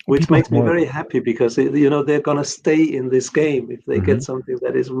 which makes me very happy because, they're going to stay in this game if they get something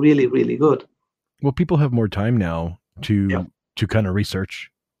that is really, really good. Well, people have more time now to kind of research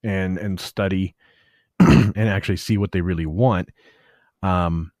and study and actually see what they really want.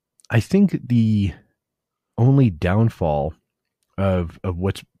 I think the only downfall of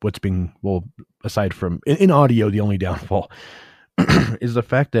what's being, well, aside from in audio, the only downfall is the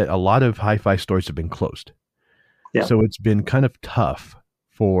fact that a lot of hi-fi stores have been closed. Yeah. So it's been kind of tough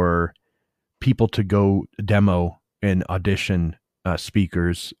for people to go demo and audition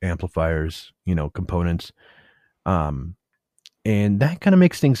speakers, amplifiers, components. And that kind of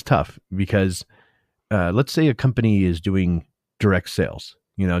makes things tough because let's say a company is doing direct sales,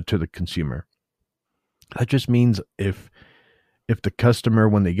 to the consumer. That just means if the customer,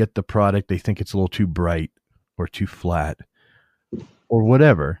 when they get the product, they think it's a little too bright or too flat or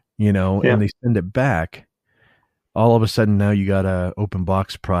whatever, and they send it back, all of a sudden now you got a open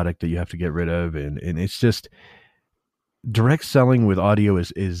box product that you have to get rid of. And it's just, direct selling with audio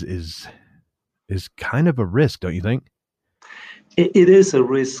is kind of a risk, don't you think? It is a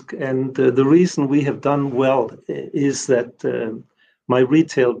risk. And the reason we have done well is that my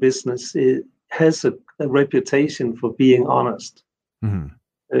retail business has a reputation for being honest. Mm-hmm.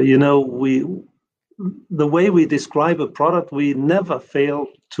 The way we describe a product, we never fail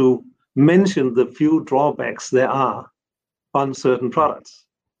to mention the few drawbacks there are on certain products.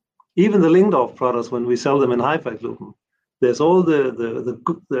 Even the Lingdorf products, when we sell them in Hi-Fi-Klubben, there's all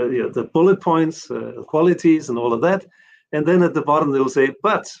the bullet points, qualities, and all of that. And then at the bottom, they'll say,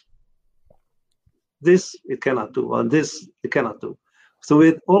 but this it cannot do, and this it cannot do. So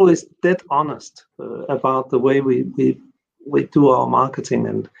we're always dead honest about the way we do our marketing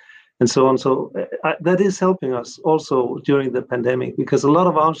and so on. So that is helping us also during the pandemic because a lot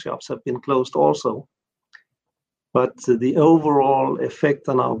of our shops have been closed also. But the overall effect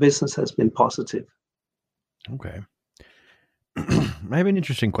on our business has been positive. Okay. I have an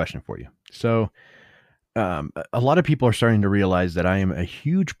interesting question for you. So a lot of people are starting to realize that I am a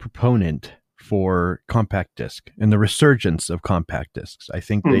huge proponent for compact disc and the resurgence of compact discs. I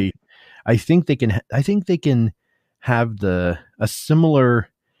think they can have a similar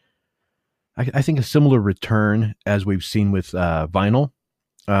return as we've seen with vinyl,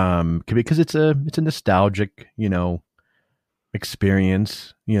 because it's a nostalgic,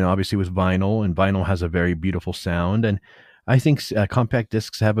 experience, obviously with vinyl, and vinyl has a very beautiful sound. And I think compact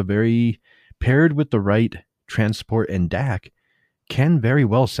discs have paired with the right transport and DAC, can very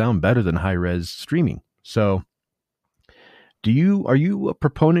well sound better than high-res streaming. So are you a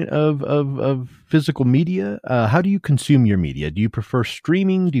proponent of physical media? How do you consume your media? Do you prefer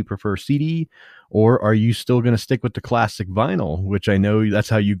streaming? Do you prefer CD, or are you still going to stick with the classic vinyl, which I know that's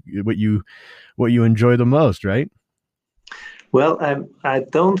how what you enjoy the most, right? Well, I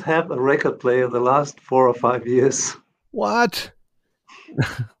don't have a record player the last 4 or 5 years, What?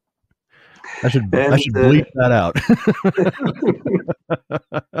 I and should bleep that out.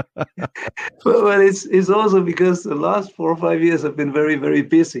 but it's also because the last 4 or 5 years have been very very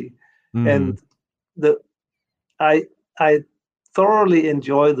busy, Hmm. and the I I thoroughly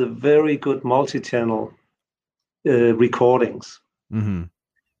enjoy the very good multi-channel recordings Hmm.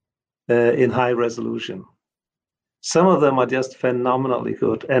 in high resolution. Some of them are just phenomenally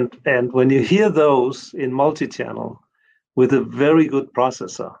good, and when you hear those in multi-channel with a very good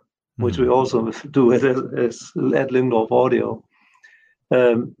processor, which we Hmm. also do at Lindorf Audio,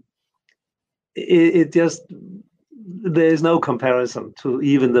 um, it just there is no comparison to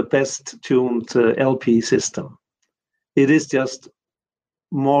even the best tuned LP system. It is just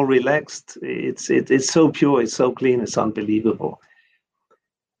more relaxed. It's so pure, it's so clean, it's unbelievable.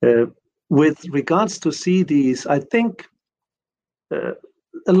 Uh, with regards to CDs, I think uh,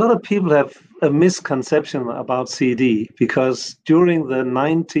 a lot of people have a misconception about CD because during the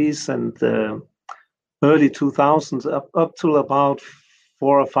 90s and early 2000s, up to about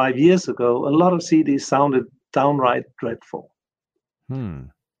 4 or 5 years ago, a lot of CDs sounded downright dreadful. Hmm.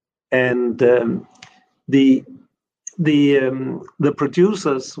 And the the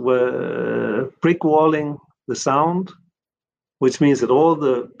producers were brickwalling the sound, which means that all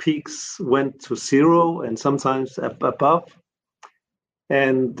the peaks went to zero and sometimes above.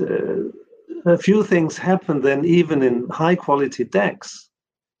 And a few things happen then, even in high quality decks.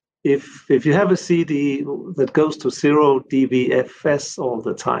 If you have a CD that goes to 0 dBFS all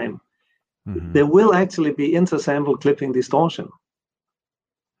the time, Hmm. there will actually be intersample clipping distortion.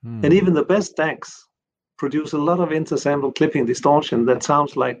 And Hmm. even the best decks produce a lot of intersample clipping distortion that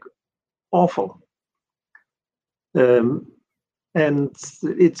sounds like awful. Um, and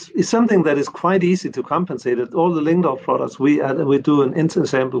it's something that is quite easy to compensate. At all the Lingdorf products, we do an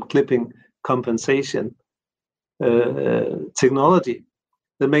intersample clipping compensation technology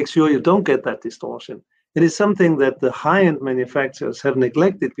that makes sure you don't get that distortion. It is something that the high-end manufacturers have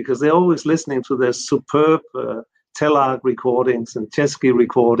neglected because they're always listening to their superb Telarc recordings and Chesky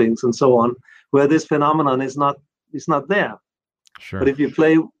recordings and so on, where this phenomenon is not there. But Sure. if you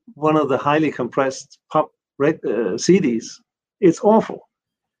play one of the highly compressed pop CDs, it's awful,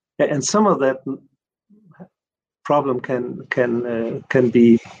 and some of that problem can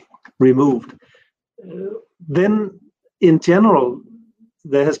be removed. Then, in general,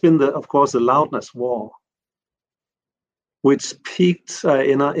 there has been of course, the loudness war, which peaked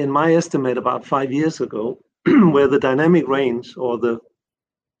in my estimate about 5 years ago, where the dynamic range or the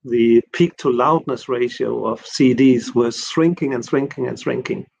peak to loudness ratio of CDs was shrinking and shrinking and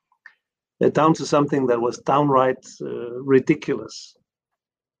shrinking, down to something that was downright ridiculous.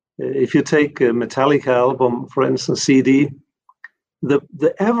 If you take a Metallica album, for instance, CD,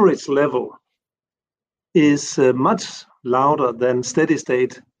 the average level is much louder than steady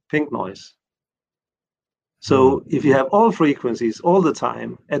state pink noise. Hmm. So if you have all frequencies all the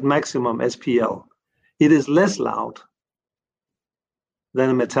time at maximum SPL, it is less loud than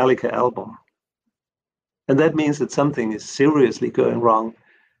a Metallica album. And that means that something is seriously going wrong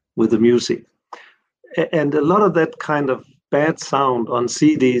with the music. And a lot of that kind of bad sound on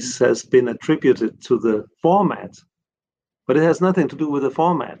CDs has been attributed to the format, but it has nothing to do with the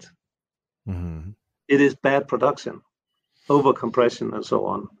format. Hmm. It is bad production, over compression, and so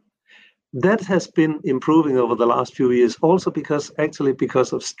on. That has been improving over the last few years, also because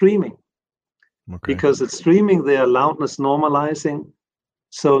of streaming. Okay. Because it's streaming, they are loudness normalizing.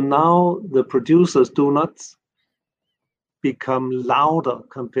 So now the producers do not become louder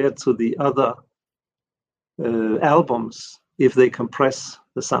compared to the other albums if they compress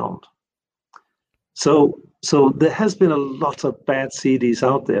the sound. So there has been a lot of bad CDs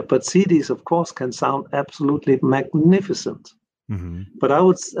out there, but CDs, of course, can sound absolutely magnificent. Hmm. But I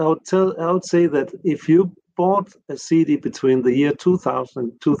would say that if you bought a CD between the year 2000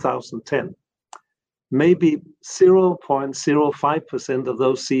 and 2010, maybe 0.05% of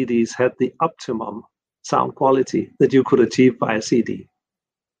those CDs had the optimum sound quality that you could achieve by a CD.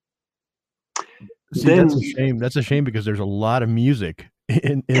 See, that's a Then, shame. That's a shame because there's a lot of music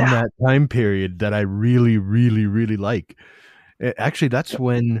in yeah, that time period that I really, really, really like. Actually, that's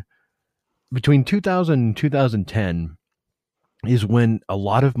when between 2000 and 2010 is when a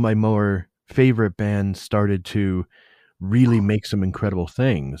lot of my more favorite bands started to really make some incredible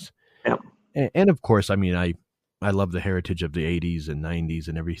things. yeah, And of course, I mean, I love the heritage of the 80s and 90s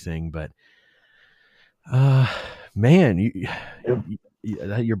and everything, but man,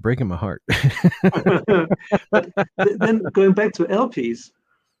 you're breaking my heart. But then going back to LPs,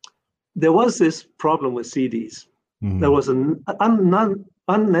 there was this problem with CDs. There was an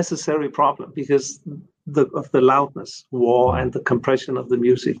unnecessary problem because of the loudness war and the compression of the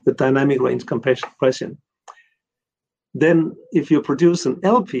music, the dynamic range compression. Then if you produce an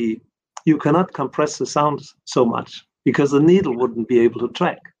LP, you cannot compress the sound so much because the needle wouldn't be able to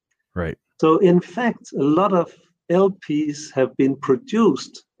track. Right. So in fact, a lot of LPs have been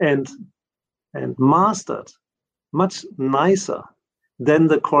produced and mastered much nicer than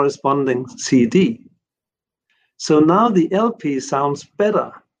the corresponding CD. So now the LP sounds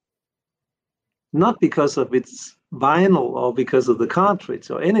better, not because of its vinyl or because of the cartridge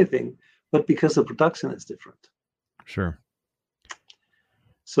or anything, but because the production is different. Sure.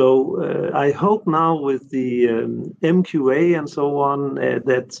 So I hope now with the MQA and so on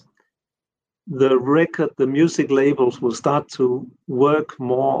that the music labels will start to work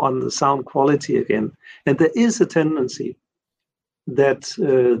more on the sound quality again. And there is a tendency that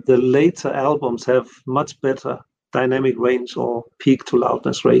the later albums have much better dynamic range or peak to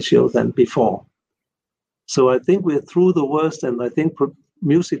loudness ratio than before. So I think we're through the worst, and I think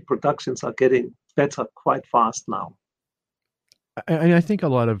music productions are getting better quite fast now. I think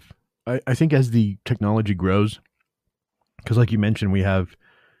I think as the technology grows, because like you mentioned, we have,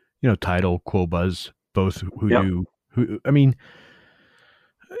 Tidal, Qobuz, both I mean,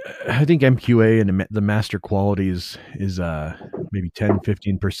 I think MQA and the master quality is maybe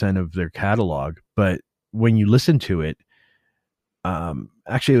 10-15% of their catalog. But when you listen to it,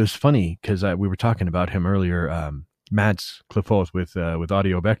 actually, it was funny because we were talking about him earlier. Mads Klefos with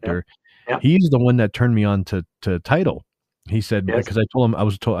Audio Vector. Yeah. He's the one that turned me on to Tidal. He said, because I told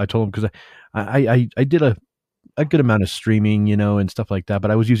him because I did a good amount of streaming, and stuff like that,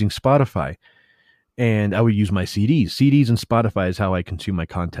 but I was using Spotify. And I would use my CDs. CDs and Spotify is how I consume my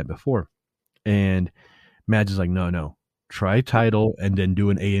content before. And Mads is like, no, try Tidal and then do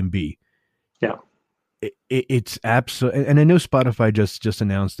an A and B. Yeah. It's absolutely, and I know Spotify just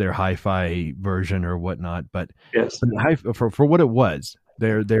announced their hi-fi version or whatnot, but yes, for what it was,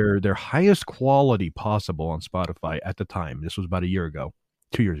 their highest quality possible on Spotify at the time. This was about a year ago,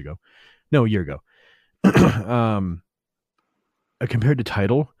 2 years ago, no, a year ago. Compared to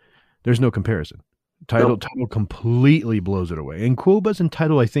Tidal, there's no comparison. Tidal completely blows it away. And Qobuz and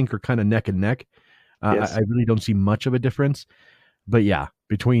Tidal, I think, are kind of neck and neck. I really don't see much of a difference. But yeah,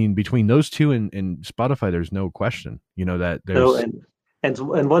 between those two and Spotify, there's no question. That there's no,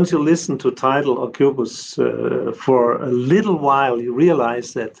 and once you listen to Tidal or Qobuz for a little while, you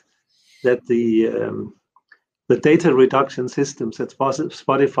realize that the data reduction systems at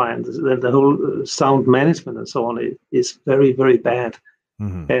Spotify and the whole sound management and so on is very, very bad.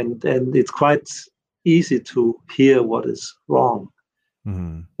 Mm-hmm. And it's quite easy to hear what is wrong.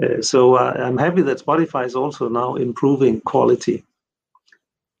 Mm-hmm. So I'm happy that Spotify is also now improving quality.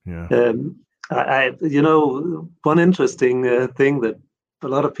 Yeah. One interesting thing that a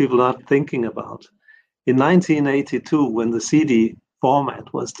lot of people are not thinking about. In 1982, when the CD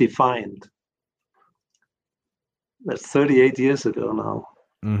format was defined, that's 38 years ago now.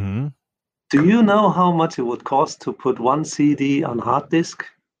 Mm-hmm. Do you know how much it would cost to put one CD on hard disk?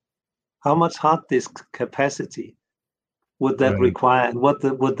 How much hard disk capacity would that require, and what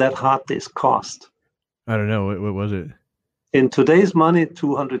would that hard disk cost? I don't know. What was it? In today's money,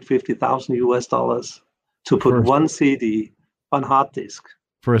 $250,000 to put one CD on hard disk.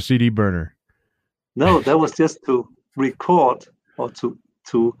 For a CD burner? No, that was just to record or to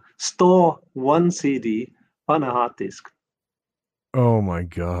store one CD on a hard disk. Oh my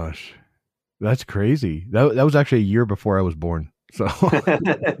gosh. That's crazy. That was actually a year before I was born. So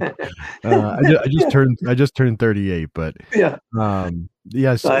I just turned 38, but yeah.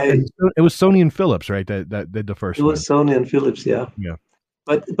 Yes, it was Sony and Philips, right? That did the first one. It was Sony and Philips, yeah. Yeah.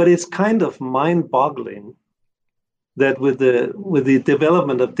 But it's kind of mind-boggling that with the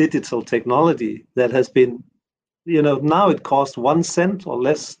development of digital technology that has been, now it costs 1 cent or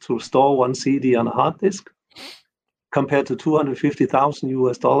less to store one CD on a hard disk compared to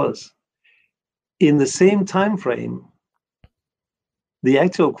 $250,000. In the same time frame, the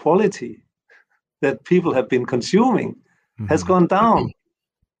actual quality that people have been consuming has gone down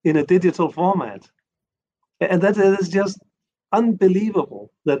in a digital format. And that is just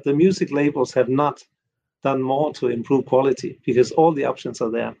unbelievable that the music labels have not done more to improve quality because all the options are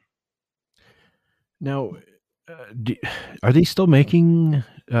there. Now, are they still making,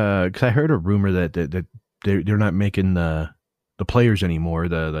 because I heard a rumor that they're not making the players anymore,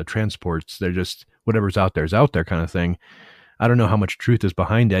 the transports. They're just whatever's out there is out there kind of thing. I don't know how much truth is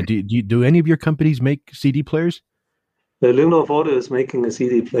behind that. Do any of your companies make CD players? Lingdorf Audio is making a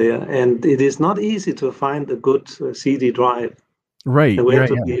CD player, and it is not easy to find a good CD drive. Right. And we have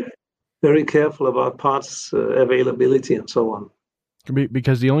to Yeah. be very careful about parts availability and so on.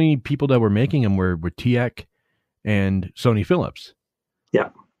 Because the only people that were making them were TEC and Sony Philips. Yeah.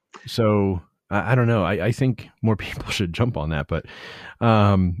 So I don't know. I think more people should jump on that. But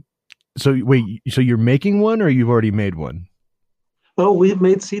so wait, so you're making one, or you've already made one? Oh, we've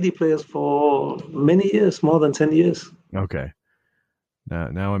made CD players for many years, more than 10 years. Okay.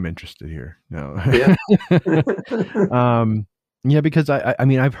 Now I'm interested here. No. Yeah. Yeah, because I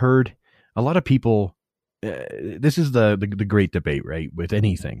mean, I've heard a lot of people. This is the great debate, right? With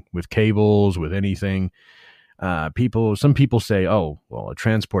anything, with cables, with anything. Some people say, "Oh, well, a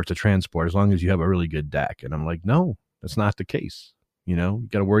transport's a transport as long as you have a really good DAC," and I'm like, "No, that's not the case. You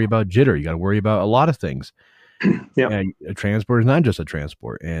got to worry about jitter. You got to worry about a lot of things. Yeah. And a transport is not just a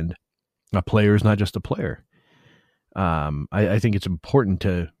transport, and a player is not just a player. I think it's important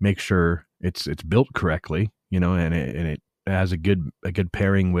to make sure it's built correctly, and it has a good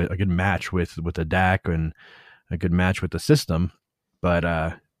pairing with a good match with a DAC and a good match with the system. But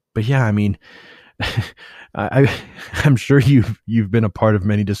yeah, I mean, I'm sure you've been a part of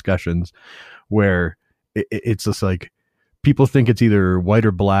many discussions where it's just like people think it's either white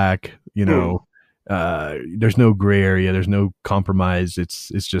or black, there's no gray area, there's no compromise. It's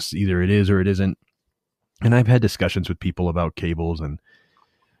just either it is or it isn't. And I've had discussions with people about cables and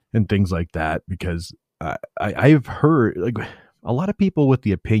things like that, because I've heard like a lot of people with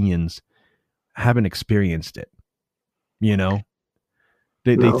the opinions haven't experienced it.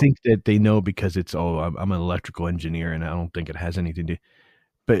 They think that they know because it's, I'm an electrical engineer and I don't think it has anything to.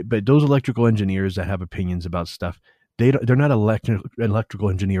 But those electrical engineers that have opinions about stuff, they're not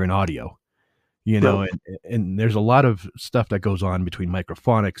electrical engineer in audio. And there's a lot of stuff that goes on between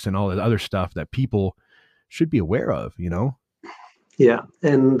microphonics and all that other stuff that people should be aware of, Yeah,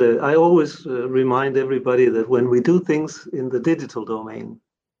 and I always remind everybody that when we do things in the digital domain,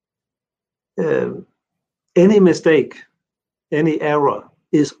 any mistake, any error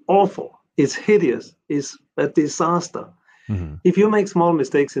is awful, it's hideous, it's a disaster. Mm-hmm. If you make small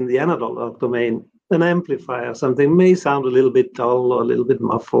mistakes in the analog domain, an amplifier, something may sound a little bit dull or a little bit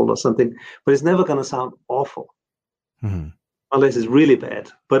muffled or something, but it's never going to sound awful. Mm-hmm. Unless it's really bad.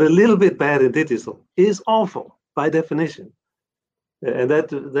 But a little bit bad in digital is awful by definition. And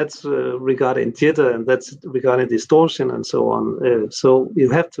that's regarding jitter, and that's regarding distortion and so on. So you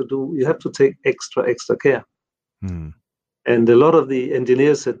have to take extra care. Mm. And a lot of the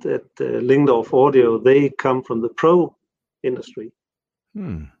engineers at Lingdorf Audio, they come from the pro industry.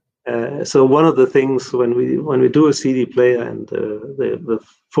 Mm. So one of the things when we do a CD player and the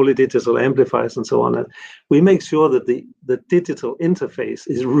fully digital amplifiers and so on, we make sure that the digital interface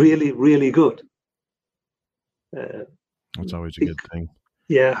is really, really good. That's always a good thing.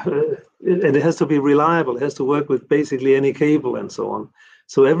 Yeah, and it has to be reliable. It has to work with basically any cable and so on.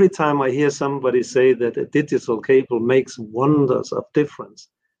 So every time I hear somebody say that a digital cable makes wonders of difference,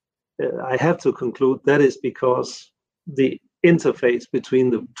 I have to conclude that is because the interface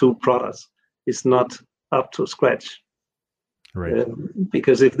between the two products is not up to scratch. Right.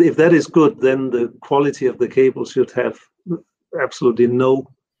 Because if that is good, then the quality of the cable should have absolutely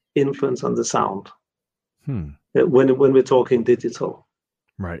no influence on the sound. When we're talking digital.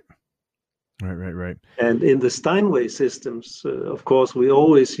 Right. And in the Steinway systems, of course, we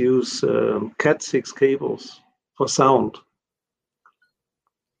always use Cat6 cables for sound.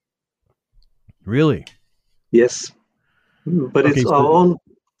 Really? Yes. But okay, it's our own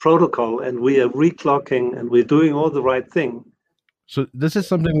protocol, and we are reclocking, and we're doing all the right thing. So this is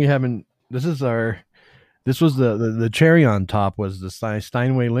something we haven't. This was the cherry on top, was the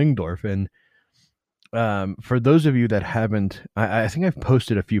Steinway Lingdorf. And for those of you that haven't, I think I've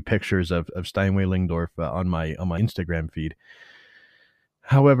posted a few pictures of Steinway Lingdorf on my Instagram feed.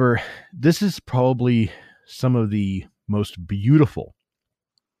 However, this is probably some of the most beautiful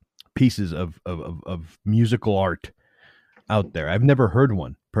pieces of musical art out there. I've never heard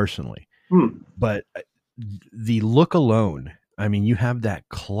one personally, but the look alone, I mean, you have that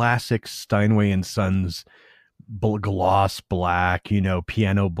classic Steinway and Sons gloss black,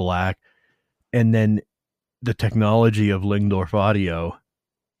 piano black, and then the technology of Lingdorf Audio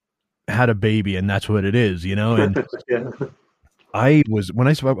had a baby, and that's what it is, And yeah. when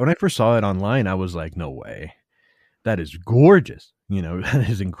I first saw it online, I was like, no way, that is gorgeous, that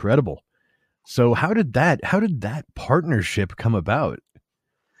is incredible. So how did that partnership come about?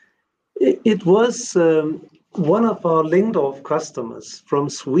 It was one of our Lingdorf customers from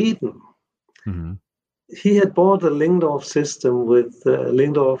Sweden Mm-hmm. He had bought a Lingdorf system with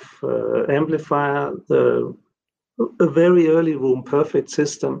Lingdorf amplifier, a very early room perfect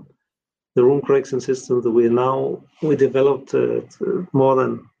system, the room correction system that we developed more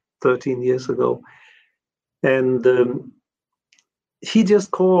than 13 years ago. And he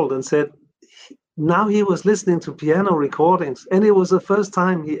just called and said, now he was listening to piano recordings, and it was the first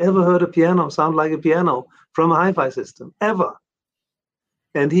time he ever heard a piano sound like a piano from a hi-fi system, ever.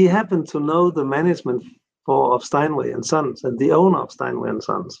 And he happened to know the management of Steinway and Sons and the owner of Steinway and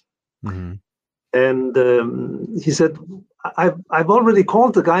Sons. Mm-hmm. And he said, I've already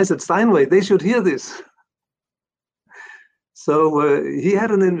called the guys at Steinway. They should hear this. So he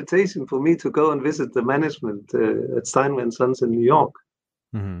had an invitation for me to go and visit the management at Steinway and Sons in New York.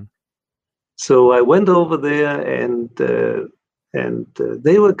 Mm-hmm. So I went over there, and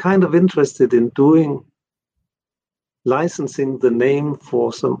they were kind of interested in licensing the name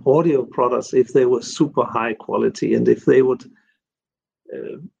for some audio products if they were super high quality and if they would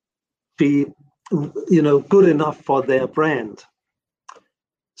be, good enough for their brand.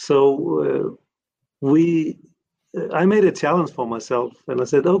 So I made a challenge for myself, and I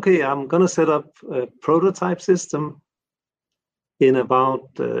said, okay, I'm going to set up a prototype system in about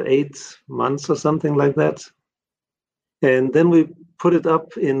 8 months or something like that. And then we put it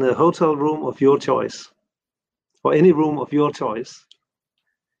up in a hotel room of your choice, or any room of your choice.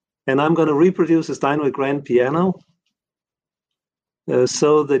 And I'm going to reproduce a Steinway grand piano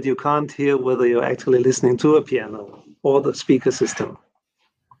so that you can't hear whether you're actually listening to a piano or the speaker system.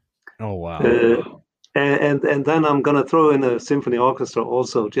 Oh, wow. And then I'm going to throw in a symphony orchestra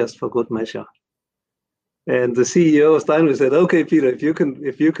also, just for good measure. And the CEO of Steinway said, okay, Peter, if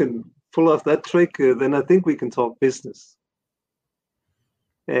you can pull off that trick, then I think we can talk business.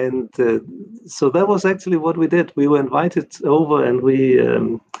 And so that was actually what we did. We were invited over, and we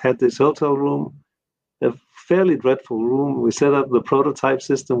had this hotel room, a fairly dreadful room. We set up the prototype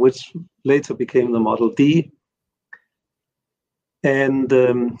system, which later became the Model D. And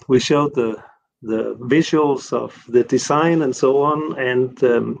we showed the visuals of the design and so on.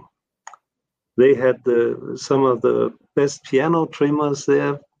 And they had some of the best piano trimmers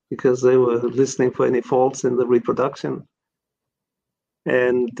there because they were listening for any faults in the reproduction.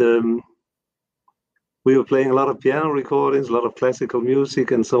 And we were playing a lot of piano recordings, a lot of classical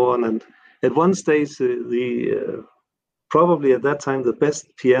music and so on. And at one stage, probably at that time, the best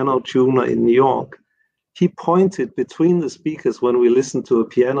piano tuner in New York, he pointed between the speakers when we listened to a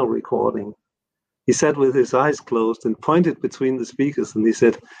piano recording. He sat with his eyes closed and pointed between the speakers, and he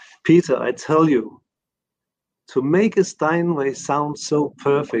said, Peter, I tell you, to make a Steinway sound so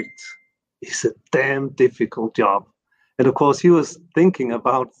perfect is a damn difficult job. And of course, he was thinking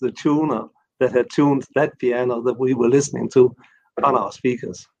about the tuner that had tuned that piano that we were listening to on our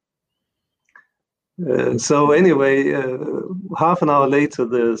speakers. So anyway, half an hour later,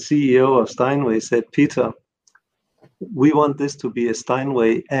 the CEO of Steinway said, Peter, we want this to be a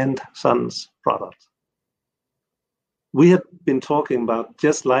Steinway and Sons product. We had been talking about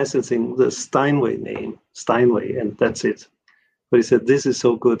just licensing the Steinway name, Steinway, and that's it. But he said, this is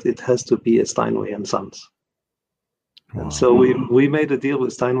so good, it has to be a Steinway and Sons. Wow. And so we made a deal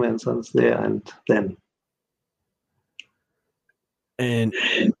with Steinway and Sons there and then. And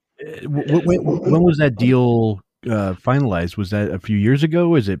when was that deal finalized? Was that a few years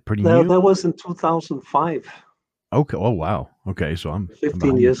ago? Is it pretty new? That was in 2005. Okay. Oh, wow. Okay. So I'm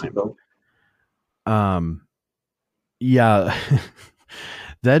 15 years ago. Yeah,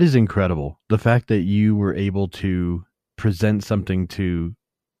 that is incredible. The fact that you were able to present something to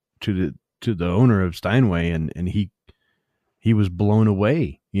the owner of Steinway and he was blown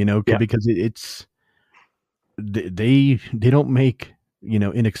away, because it's they don't make,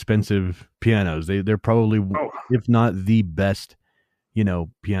 inexpensive pianos. They're probably, if not the best,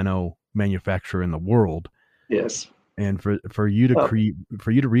 piano manufacturer in the world. Yes. And for you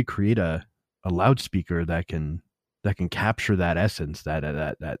to recreate a loudspeaker that can capture that essence, that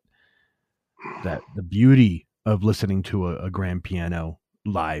the beauty of listening to a grand piano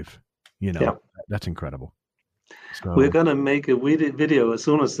live, that's incredible. So, we're going to make a video as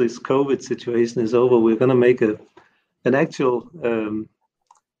soon as this COVID situation is over. We're going to make an actual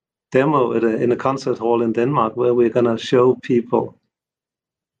demo in a concert hall in Denmark where we're going to show people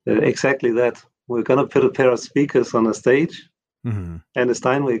exactly that. We're going to put a pair of speakers on a stage and a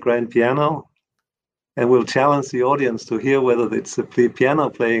Steinway grand piano, and we'll challenge the audience to hear whether it's a piano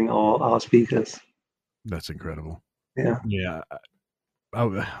playing or our speakers. That's incredible. Yeah. Yeah.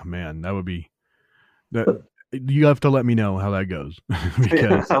 Oh man, that would be that. You have to let me know how that goes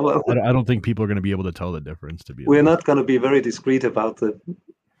because I don't think people are going to be able to tell the difference. We're not going to be very discreet about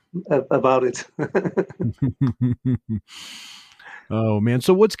about it. Oh man!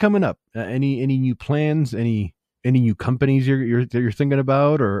 So what's coming up? Any new plans? Any new companies you're thinking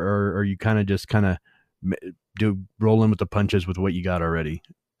about, or are you just do rolling with the punches with what you got already?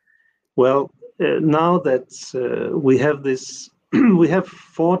 Well, now that we have this, we have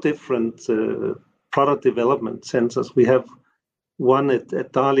 4 different product development centers. We have one at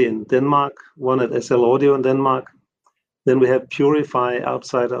DALI in Denmark, one at SL Audio in Denmark. Then we have Purify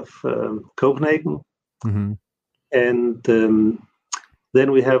outside of Copenhagen. Mm-hmm. And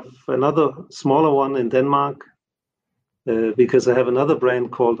then we have another smaller one in Denmark because I have another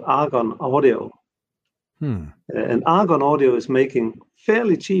brand called Argon Audio. And Argon Audio is making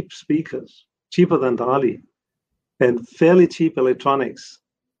fairly cheap speakers, cheaper than DALI, and fairly cheap electronics,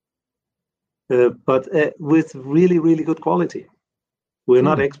 but with really, really good quality. We're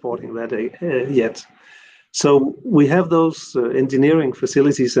not exporting that yet. So we have those engineering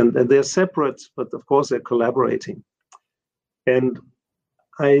facilities, and they're separate, but of course they're collaborating. And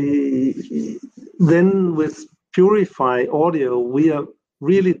then with Purify Audio, we are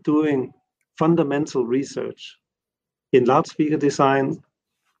really doing fundamental research in loudspeaker design,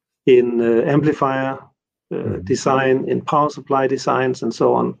 in amplifier design, in power supply designs, and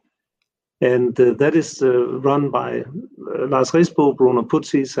so on. And that is run by Lars Risbo, Bruno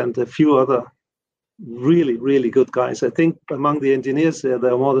Putzis, and a few other really, really good guys. I think among the engineers there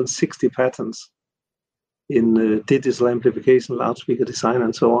are more than 60 patents in digital amplification, loudspeaker design,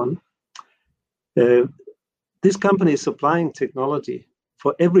 and so on. This company is supplying technology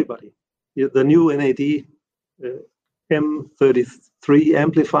for everybody. The new NAD M33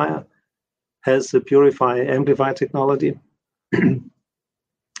 amplifier has the Purify amplifier technology.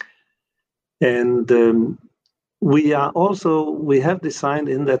 And we have designed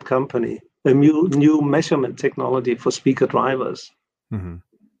in that company a new measurement technology for speaker drivers.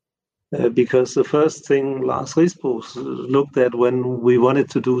 Because the first thing Lars Risbo looked at when we wanted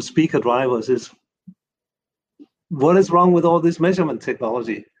to do speaker drivers is, what is wrong with all this measurement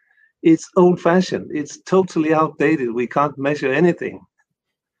technology? It's old-fashioned. It's totally outdated. We can't measure anything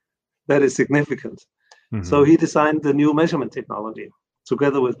that is significant. So he designed the new measurement technology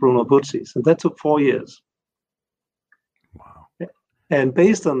together with Bruno Putzis, and that took 4 years. Wow. And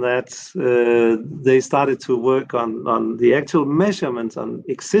based on that, they started to work on the actual measurements on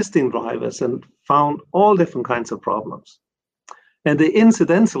existing drivers and found all different kinds of problems. And they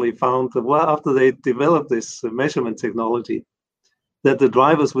incidentally found that after they developed this measurement technology, that the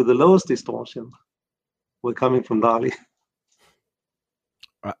drivers with the lowest distortion were coming from DALI.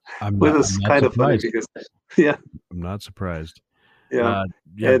 I'm not surprised. Because, yeah, I'm not surprised. Yeah,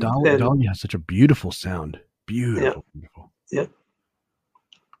 DALI has such a beautiful sound. Beautiful. Yeah.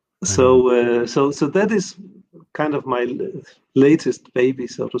 So that is kind of my latest baby,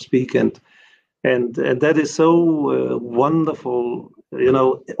 so to speak, and that is so wonderful. You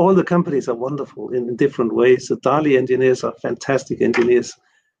know, all the companies are wonderful in different ways. The DALI engineers are fantastic engineers.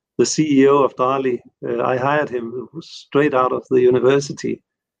 The CEO of DALI, I hired him straight out of the university,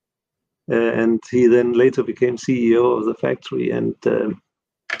 and he then later became CEO of the factory and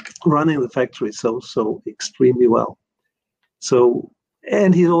running the factory so extremely well. So,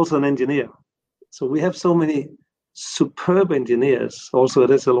 and he's also an engineer. So we have so many superb engineers also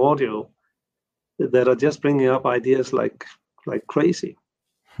at SL Audio that are just bringing up ideas like crazy.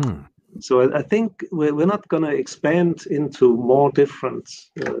 So I think we're not going to expand into more different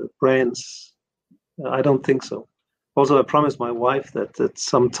brands. I don't think so. Also, I promised my wife that at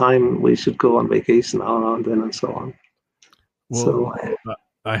some time we should go on vacation now and then and so on. Well,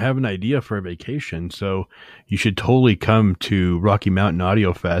 I have an idea for a vacation, so you should totally come to Rocky Mountain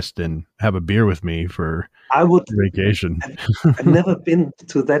Audio Fest and have a beer with me for vacation. I've never been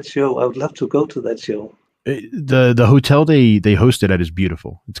to that show. I would love to go to that show. The hotel they host it at is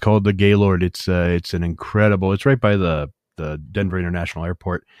beautiful. It's called the Gaylord. It's an incredible. It's right by the Denver International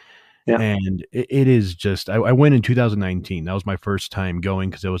Airport. Yeah. And it is just. I went in 2019. That was my first time going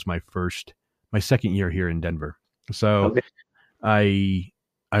because it was my second year here in Denver. So I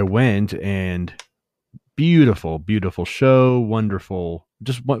went, and beautiful show, wonderful,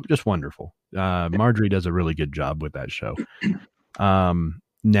 just wonderful. Marjorie does a really good job with that show.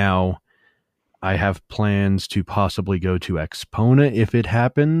 Now I have plans to possibly go to Expona if it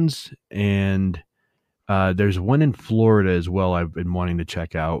happens, and there's one in Florida as well I've been wanting to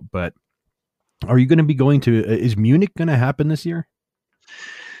check out. But are you going to be going to? Is Munich going to happen this year?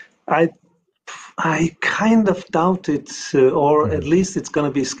 I kind of doubt it, or at least it's going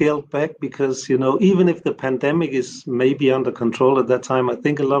to be scaled back because, you know, even if the pandemic is maybe under control at that time, I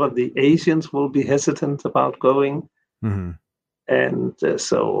think a lot of the Asians will be hesitant about going. And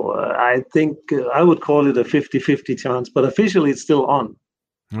so I think I would call it a 50-50 chance, but officially it's still on.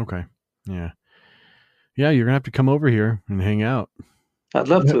 Okay. Yeah. Yeah, you're gonna have to come over here and hang out. I'd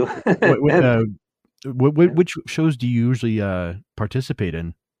love to. Which shows do you usually participate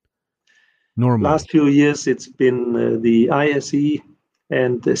in normally? Last few years, it's been the ISE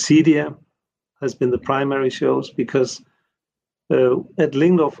and the CEDIA has been the primary shows because at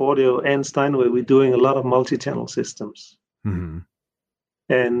Lingdorf Audio and Steinway, we're doing a lot of multi-channel systems. Mm-hmm.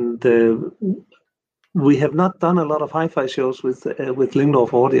 And we have not done a lot of hi-fi shows with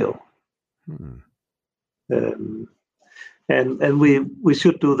Lingdorf Audio. And we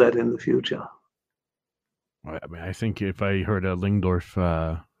should do that in the future. I mean, I think if I heard a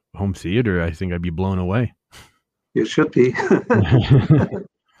Lingdorf home theater, I think I'd be blown away. You should be.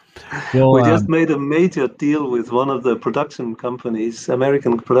 Well, we just made a major deal with one of the production companies,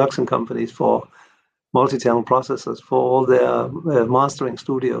 American production companies, for multi-channel processors for all their mastering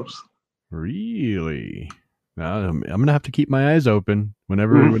studios. Really? I'm going to have to keep my eyes open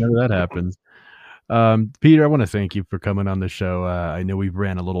whenever that happens. Peter, I want to thank you for coming on the show. I know we've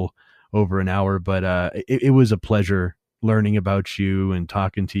ran a little over an hour, but it was a pleasure learning about you and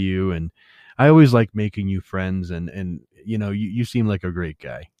talking to you. And I always like making you friends. And you know, you seem like a great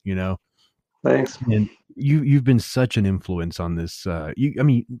guy, you know. Thanks. And you've been such an influence on this. I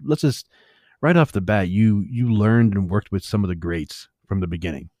mean, let's just right off the bat, you learned and worked with some of the greats from the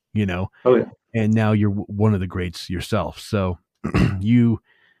beginning, you know. Oh yeah. And now you're one of the greats yourself. So you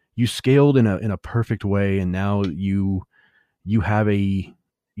scaled in a perfect way, and now you've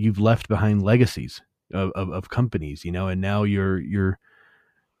left behind legacies of companies, you know, and now you're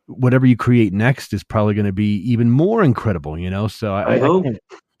whatever you create next is probably going to be even more incredible, you know. So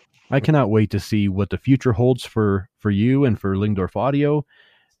I cannot wait to see what the future holds for you and for Lingdorf Audio.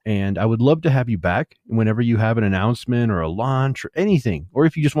 And I would love to have you back whenever you have an announcement or a launch or anything, or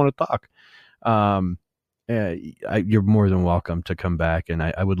if you just want to talk. You're more than welcome to come back, and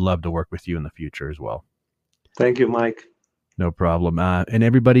I would love to work with you in the future as well. Thank you, Mike. No problem. And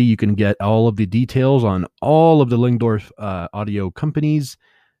everybody, you can get all of the details on all of the Lingdorf audio companies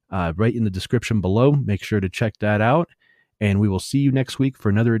right in the description below. Make sure to check that out, and we will see you next week for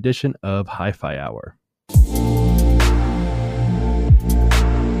another edition of Hi-Fi Hour.